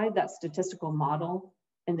applied that statistical model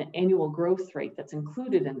and the annual growth rate that's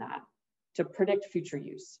included in that to predict future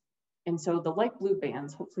use. And so the light blue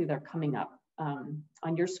bands, hopefully they're coming up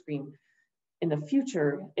on your screen. In the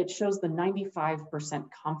future, it shows the 95%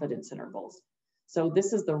 confidence intervals. So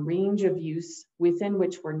this is the range of use within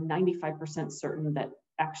which we're 95% certain that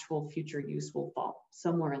actual future use will fall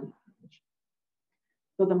somewhere in the range.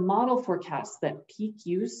 So the model forecasts that peak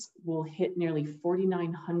use will hit nearly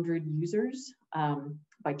 4,900 users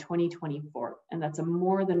by 2024. And that's a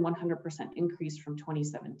more than 100% increase from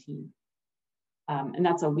 2017. And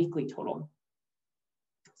that's a weekly total.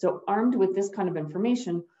 So armed with this kind of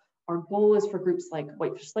information, our goal is for groups like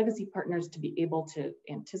Whitefish Legacy Partners to be able to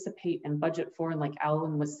anticipate and budget for, and like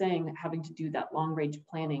Alan was saying, having to do that long range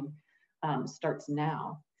planning starts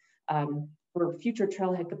now for future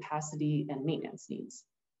trailhead capacity and maintenance needs.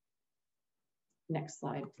 Next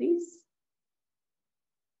slide, please.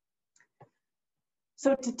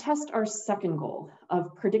 So to test our second goal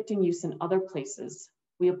of predicting use in other places,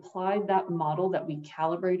 we applied that model that we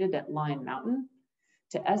calibrated at Lion Mountain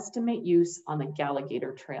to estimate use on the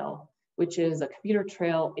Galligator Trail, which is a commuter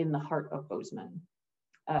trail in the heart of Bozeman.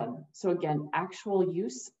 So again, actual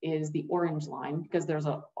use is the orange line because there's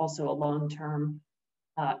also a long-term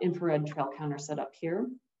infrared trail counter set up here.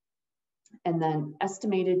 And then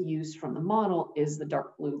estimated use from the model is the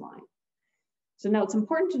dark blue line. So now it's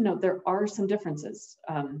important to note there are some differences,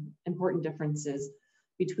 important differences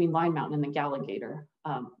between Lion Mountain and the Galligator.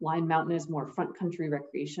 Lion Mountain is more front country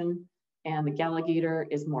recreation, and the Galligator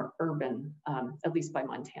is more urban, at least by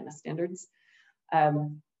Montana standards. The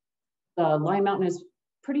Lion Mountain is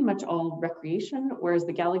pretty much all recreation, whereas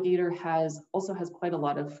the Galligator also has quite a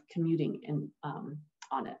lot of commuting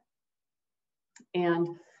on it. And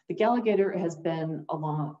the Galligator has been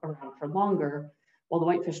around for longer, while the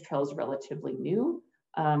Whitefish Trail is relatively new.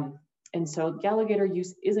 And so Galligator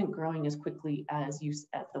use isn't growing as quickly as use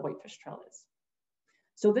at the Whitefish Trail is.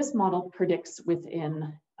 So this model predicts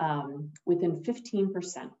within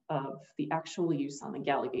 15% of the actual use on the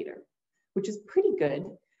Galligator, which is pretty good,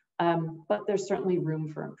 but there's certainly room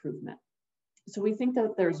for improvement. So we think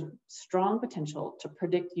that there's strong potential to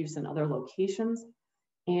predict use in other locations,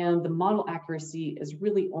 and the model accuracy is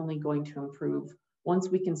really only going to improve once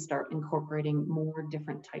we can start incorporating more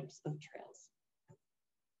different types of trails.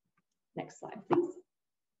 Next slide, please.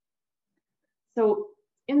 So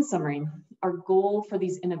in summary, our goal for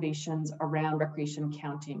these innovations around recreation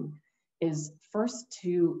counting is first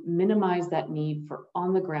to minimize that need for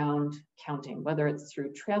on-the-ground counting, whether it's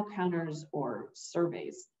through trail counters or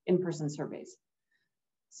surveys, in-person surveys,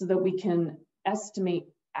 so that we can estimate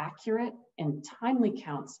accurate and timely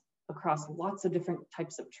counts across lots of different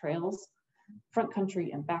types of trails, front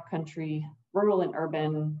country and back country, rural and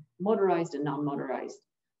urban, motorized and non-motorized,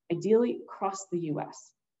 ideally across the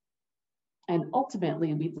US. And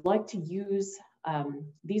ultimately, we'd like to use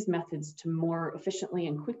these methods to more efficiently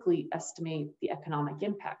and quickly estimate the economic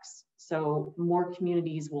impacts. So more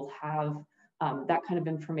communities will have that kind of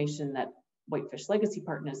information that Whitefish Legacy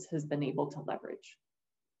Partners has been able to leverage.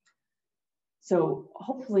 So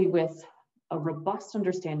hopefully with a robust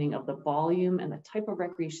understanding of the volume and the type of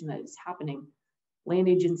recreation that is happening, land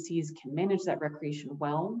agencies can manage that recreation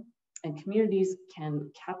well, and communities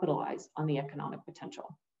can capitalize on the economic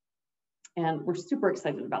potential. And we're super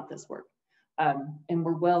excited about this work. And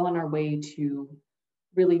we're well on our way to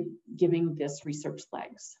really giving this research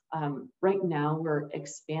legs. Right now, we're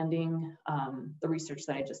expanding the research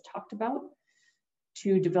that I just talked about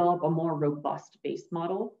to develop a more robust base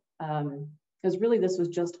model. Because really this was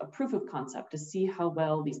just a proof of concept to see how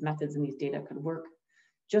well these methods and these data could work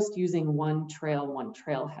just using one trail, one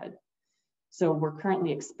trailhead. So we're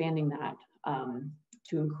currently expanding that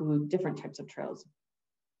to include different types of trails.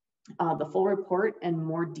 The full report and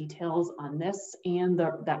more details on this and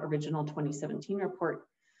that original 2017 report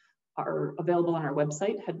are available on our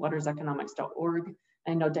website, headwaterseconomics.org.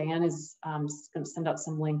 I know Diane is going to send out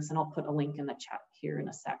some links, and I'll put a link in the chat here in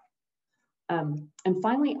a sec. And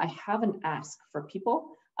finally, I have an ask for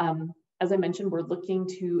people. As I mentioned, we're looking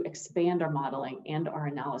to expand our modeling and our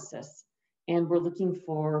analysis, and we're looking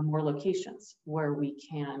for more locations where we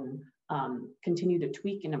can continue to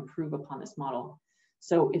tweak and improve upon this model.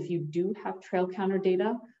 So if you do have trail counter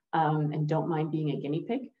data and don't mind being a guinea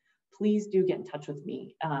pig, please do get in touch with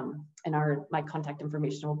me. And my contact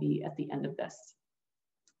information will be at the end of this.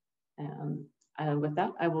 And with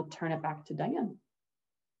that, I will turn it back to Diane.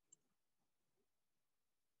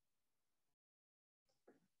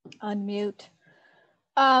 Unmute.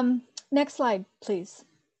 Next slide, please.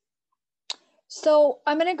 So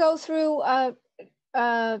I'm going to go through a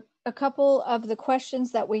couple of the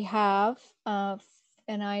questions that we have,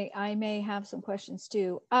 and I may have some questions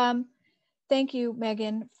too. Thank you,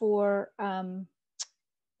 Megan, for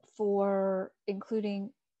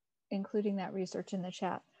including that research in the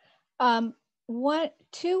chat.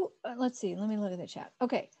 Let's see, let me look at the chat.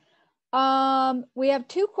 Okay. We have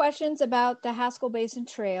two questions about the Haskell Basin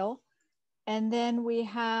Trail, and then we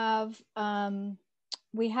have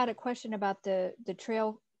we had a question about the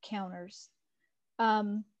trail counters.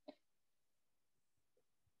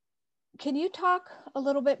 Can you talk a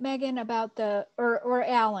little bit, Megan, about or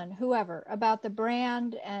Alan, whoever, about the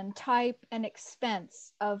brand and type and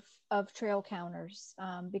expense of trail counters?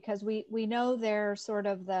 Because we know they're sort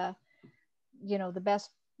of the, the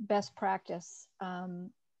best practice.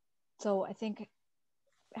 So I think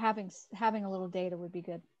having a little data would be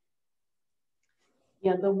good.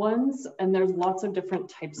 Yeah, and there's lots of different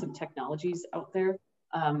types of technologies out there.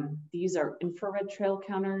 These are infrared trail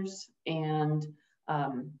counters, and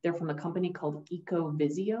they're from a company called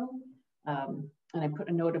EcoVisio. And I put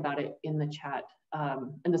a note about it in the chat.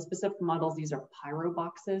 And the specific models, these are pyro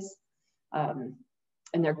boxes. And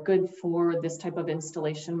they're good for this type of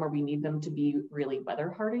installation where we need them to be really weather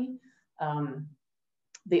hardy.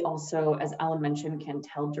 They also, as Alan mentioned, can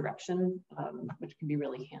tell direction, which can be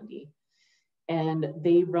really handy. And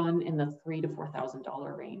they run in the $3,000 to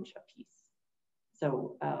 $4,000 range a piece.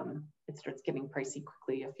 So it starts getting pricey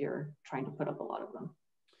quickly if you're trying to put up a lot of them.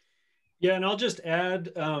 Yeah, and I'll just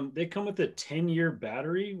add, they come with a 10-year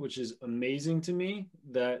battery, which is amazing to me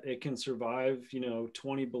that it can survive,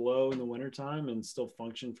 20 below in the wintertime and still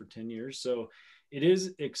function for 10 years. So it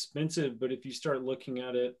is expensive, but if you start looking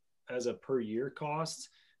at it as a per year cost,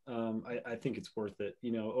 I think it's worth it.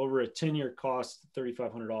 You know, over a 10-year cost,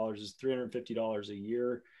 $3,500 is $350 a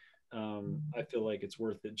year. I feel like it's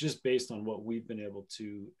worth it just based on what we've been able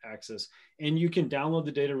to access. And you can download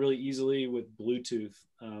the data really easily with Bluetooth.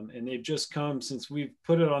 And they've just come, since we've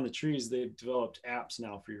put it on the trees, they've developed apps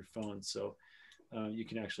now for your phone. So you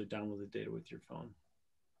can actually download the data with your phone.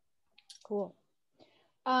 Cool.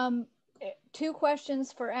 Two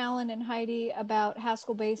questions for Alan and Heidi about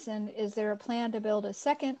Haskell Basin. Is there a plan to build a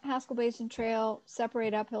second Haskell Basin trail,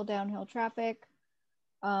 separate uphill, downhill traffic?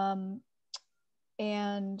 And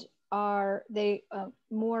are they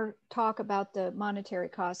more talk about the monetary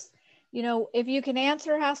costs? You know, if you can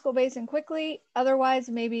answer Haskell Basin quickly, otherwise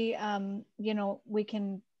maybe, you know, we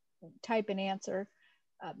can type an answer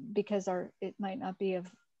because it might not be of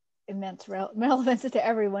immense relevance to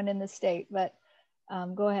everyone in the state, but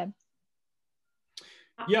go ahead.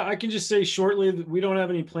 Yeah, I can just say shortly that we don't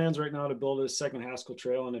have any plans right now to build a second Haskell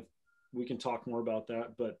Trail, and if we can talk more about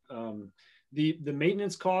that. But the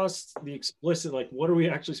maintenance costs, the explicit, like what are we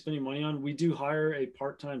actually spending money on? We do hire a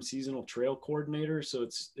part-time seasonal trail coordinator, so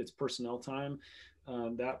it's personnel time.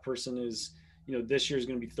 That person is, you know, this year is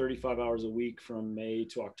going to be 35 hours a week from May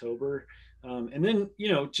to October, and then,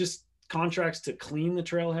 you know, just contracts to clean the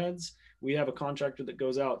trailheads. We have a contractor that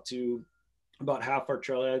goes out to about half our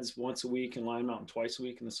trailheads once a week and line them out twice a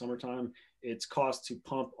week in the summertime. It's cost to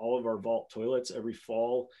pump all of our vault toilets every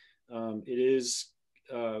fall. It is,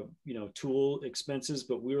 you know, tool expenses,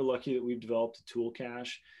 but we were lucky that we've developed a tool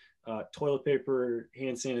cache. Toilet paper,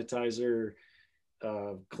 hand sanitizer,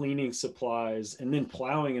 cleaning supplies, and then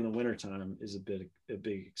plowing in the wintertime is a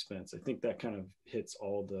big expense. I think that kind of hits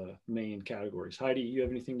all the main categories. Heidi, you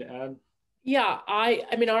have anything to add? Yeah,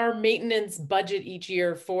 I mean, our maintenance budget each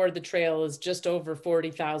year for the trail is just over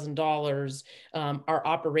 $40,000. Our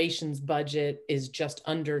operations budget is just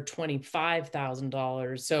under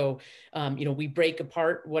 $25,000. So, you know, we break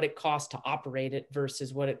apart what it costs to operate it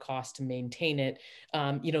versus what it costs to maintain it.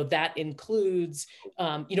 You know, that includes,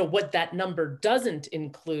 you know, what that number doesn't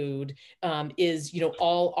include is, you know,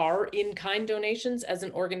 all our in-kind donations as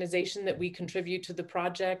an organization that we contribute to the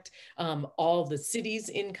project, all the city's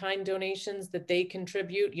in-kind donations that they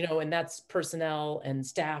contribute, you know, and that's personnel and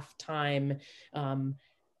staff time,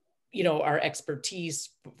 you know, our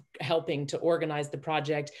expertise helping to organize the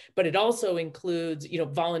project, but it also includes, you know,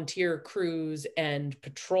 volunteer crews and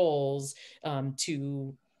patrols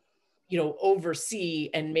to, you know, oversee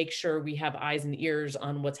and make sure we have eyes and ears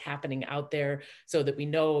on what's happening out there so that we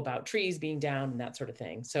know about trees being down and that sort of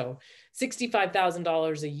thing. So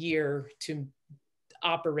 $65,000 a year to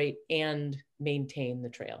operate and maintain the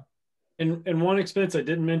trail. And one expense I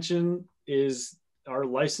didn't mention is our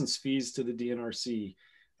license fees to the DNRC.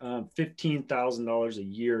 $15,000 a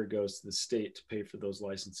year goes to the state to pay for those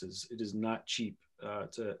licenses. It is not cheap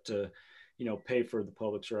to you know, pay for the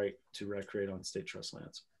public's right to recreate on state trust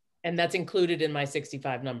lands. And that's included in my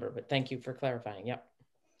 65 number, but thank you for clarifying. Yep.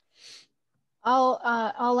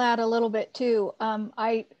 I'll add a little bit too.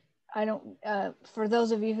 I don't, for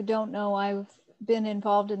those of you who don't know, I've been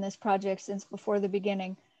involved in this project since before the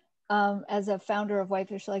beginning. As a founder of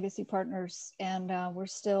Whitefish Legacy Partners, and we're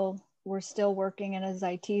still working. And as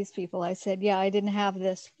I tease people, I said, yeah, I didn't have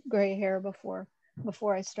this gray hair before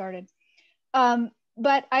I started.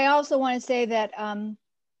 But I also want to say that,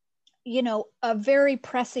 you know, a very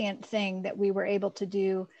prescient thing that we were able to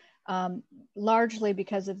do, largely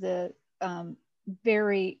because of the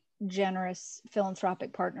very generous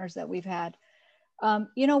philanthropic partners that we've had.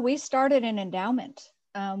 You know, we started an endowment.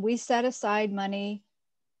 We set aside money,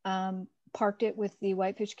 parked it with the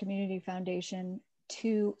Whitefish Community Foundation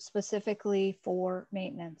to specifically for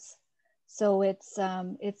maintenance. So it's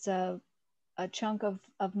a chunk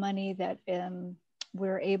of money that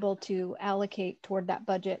we're able to allocate toward that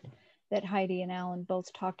budget that Heidi and Alan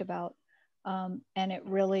both talked about. And it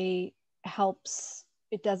really helps.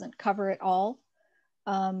 It doesn't cover it all,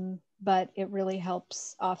 but it really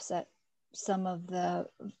helps offset some of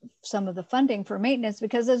the funding for maintenance,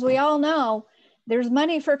 because as we all know, there's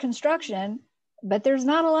money for construction, but there's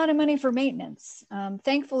not a lot of money for maintenance.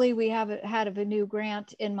 Thankfully, we have had a new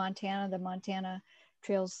grant in Montana, the Montana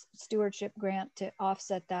Trails Stewardship Grant, to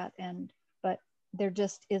offset that. But there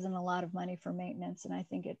just isn't a lot of money for maintenance, and I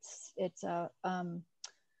think it's a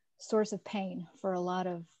source of pain for a lot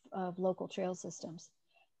of local trail systems.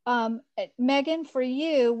 Megan, for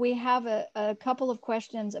you, we have a couple of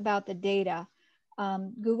questions about the data,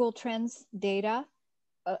 Google Trends data.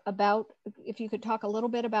 About, if you could talk a little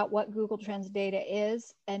bit about what Google Trends data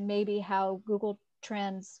is and maybe how Google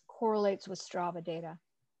Trends correlates with Strava data.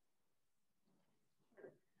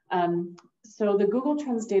 So the Google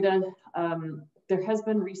Trends data, there has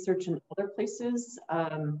been research in other places,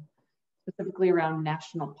 specifically around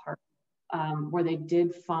national parks, where they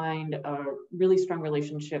did find a really strong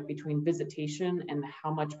relationship between visitation and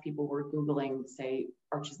how much people were Googling, say,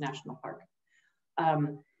 Arches National Park.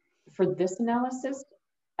 For this analysis,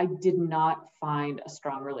 I did not find a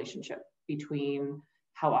strong relationship between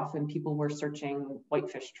how often people were searching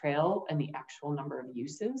Whitefish Trail and the actual number of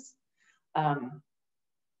uses.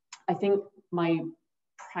 I think my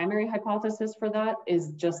primary hypothesis for that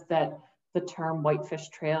is just that the term Whitefish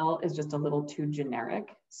Trail is just a little too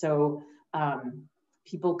generic. So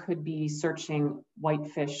people could be searching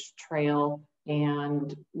Whitefish Trail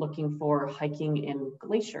and looking for hiking in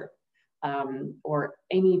Glacier, or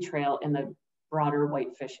any trail in the broader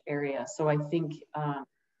Whitefish area. So I think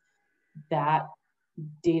that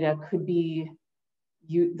data could be,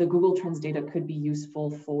 the Google Trends data could be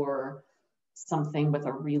useful for something with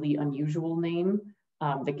a really unusual name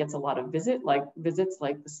that gets a lot of visits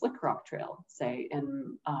like the Slick Rock Trail, say,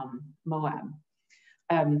 in Moab.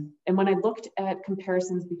 And when I looked at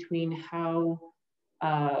comparisons between how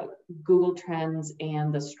Google Trends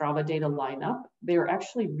and the Strava data line up, they're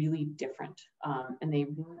actually really different, and they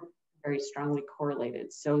weren't very strongly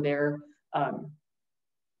correlated. So they're,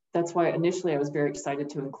 that's why initially I was very excited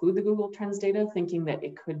to include the Google Trends data, thinking that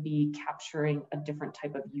it could be capturing a different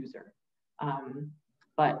type of user.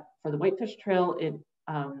 But for the Whitefish Trail, it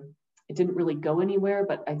didn't really go anywhere,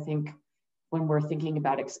 but I think when we're thinking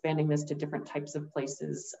about expanding this to different types of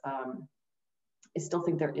places, I still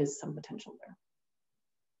think there is some potential there.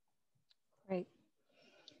 Great.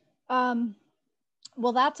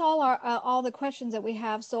 Well, that's all the questions that we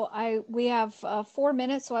have. So we have 4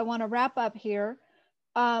 minutes, so I want to wrap up here.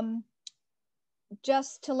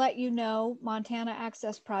 Just to let you know, Montana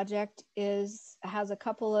Access Project has a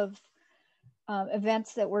couple of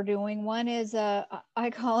events that we're doing. One is I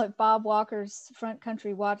call it Bob Walker's Front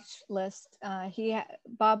Country Watch List.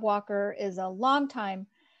 Bob Walker is a longtime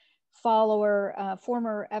follower,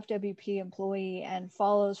 former FWP employee, and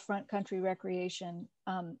follows Front Country Recreation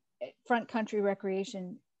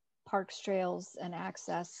parks, trails, and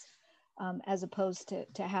access, as opposed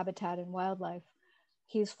to habitat and wildlife.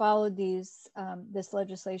 He's followed this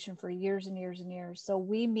legislation for years and years and years. So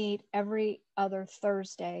we meet every other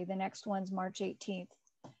Thursday. The next one's March 18th,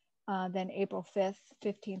 then April 5th,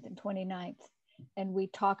 15th, and 29th. And we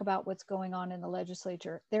talk about what's going on in the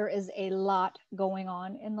legislature. There is a lot going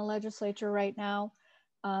on in the legislature right now.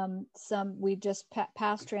 We just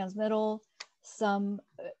passed transmittal, some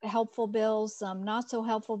helpful bills, some not so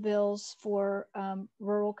helpful bills for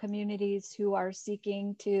rural communities who are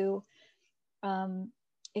seeking to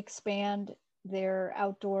expand their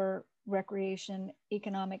outdoor recreation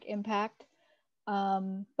economic impact,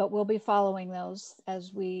 but we'll be following those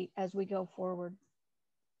as we go forward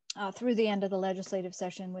through the end of the legislative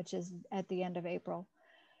session, which is at the end of April.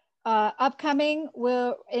 Upcoming,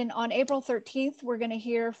 on April 13th, we're going to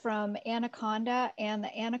hear from Anaconda and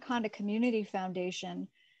the Anaconda Community Foundation.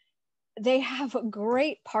 They have a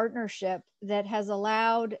great partnership that has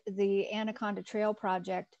allowed the Anaconda Trail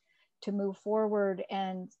Project to move forward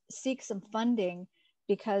and seek some funding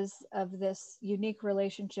because of this unique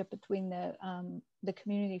relationship between the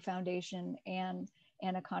Community Foundation and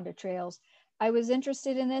Anaconda Trails. I was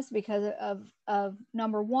interested in this because of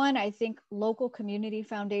number one, I think local community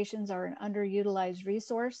foundations are an underutilized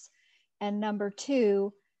resource. And number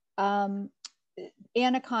two,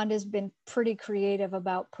 Anaconda has been pretty creative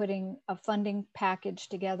about putting a funding package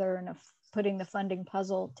together and putting the funding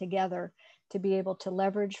puzzle together to be able to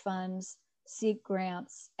leverage funds, seek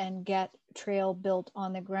grants, and get trail built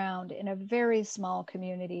on the ground in a very small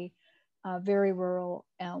community, very rural,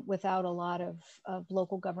 without a lot of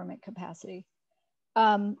local government capacity.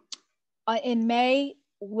 In May,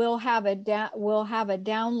 we'll have a down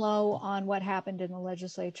low on what happened in the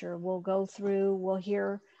legislature. We'll go through, we'll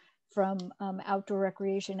hear from outdoor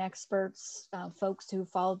recreation experts, folks who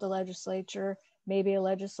followed the legislature, maybe a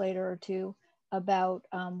legislator or two, about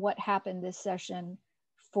what happened this session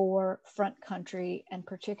for front country, and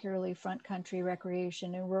particularly front country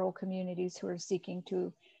recreation in rural communities who are seeking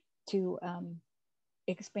to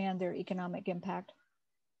expand their economic impact.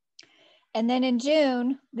 And then in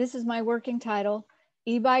June, this is my working title,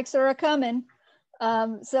 e-bikes are a-coming.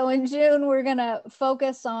 So in June, we're gonna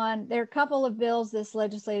focus on, there are a couple of bills this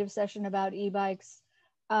legislative session about e-bikes.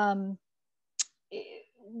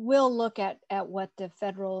 We'll look at what the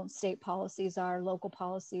federal and state policies are, local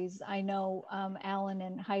policies. I know Alan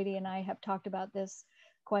and Heidi and I have talked about this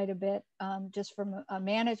quite a bit, just from a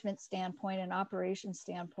management standpoint and operations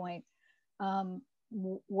standpoint.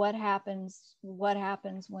 what happens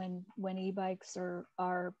when e-bikes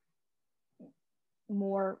are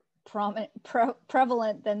more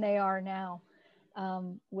prevalent than they are now,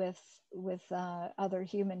 with other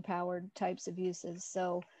human-powered types of uses.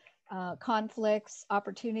 So conflicts,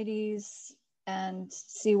 opportunities, and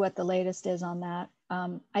see what the latest is on that.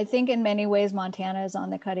 I think in many ways Montana is on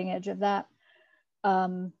the cutting edge of that.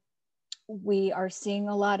 We are seeing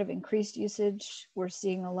a lot of increased usage. We're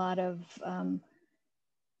seeing a lot of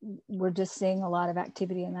we're just seeing a lot of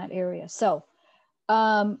activity in that area. So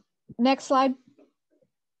next slide.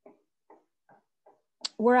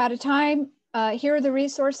 We're out of time. Here are the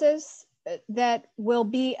resources that will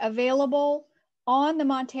be available on the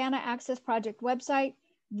Montana Access Project website.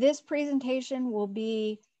 This presentation will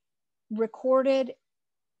be recorded.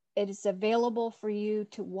 It is available for you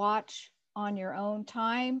to watch on your own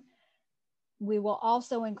time. We will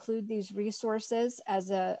also include these resources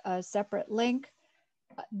as a separate link.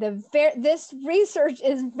 This research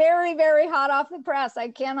is very, very hot off the press. I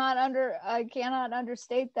cannot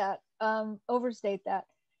understate that, overstate that.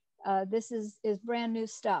 This is brand new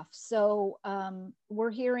stuff. So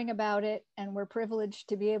we're hearing about it, and we're privileged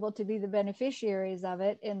to be able to be the beneficiaries of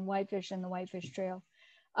it in Whitefish and the Whitefish Trail.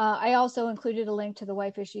 I also included a link to the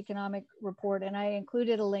Whitefish Economic Report, and I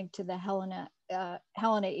included a link to the Helena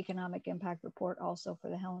Economic Impact Report also for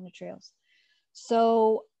the Helena Trails.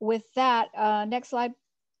 So with that, next slide.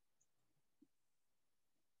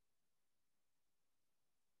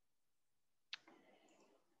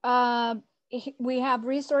 We have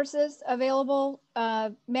resources available.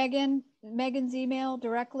 Megan's email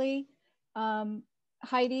directly,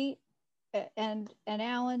 Heidi and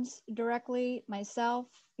Alan's directly, myself.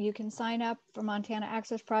 You can sign up for Montana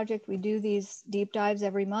Access Project. We do these deep dives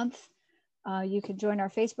every month. You can join our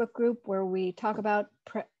Facebook group where we talk about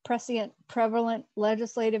prevalent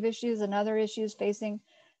legislative issues and other issues facing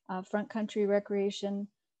front country recreation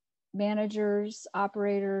managers,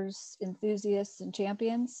 operators, enthusiasts, and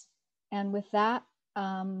champions. And with that,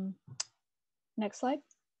 next slide.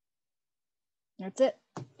 That's it.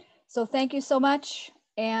 So thank you so much,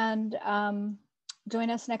 and join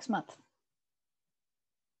us next month.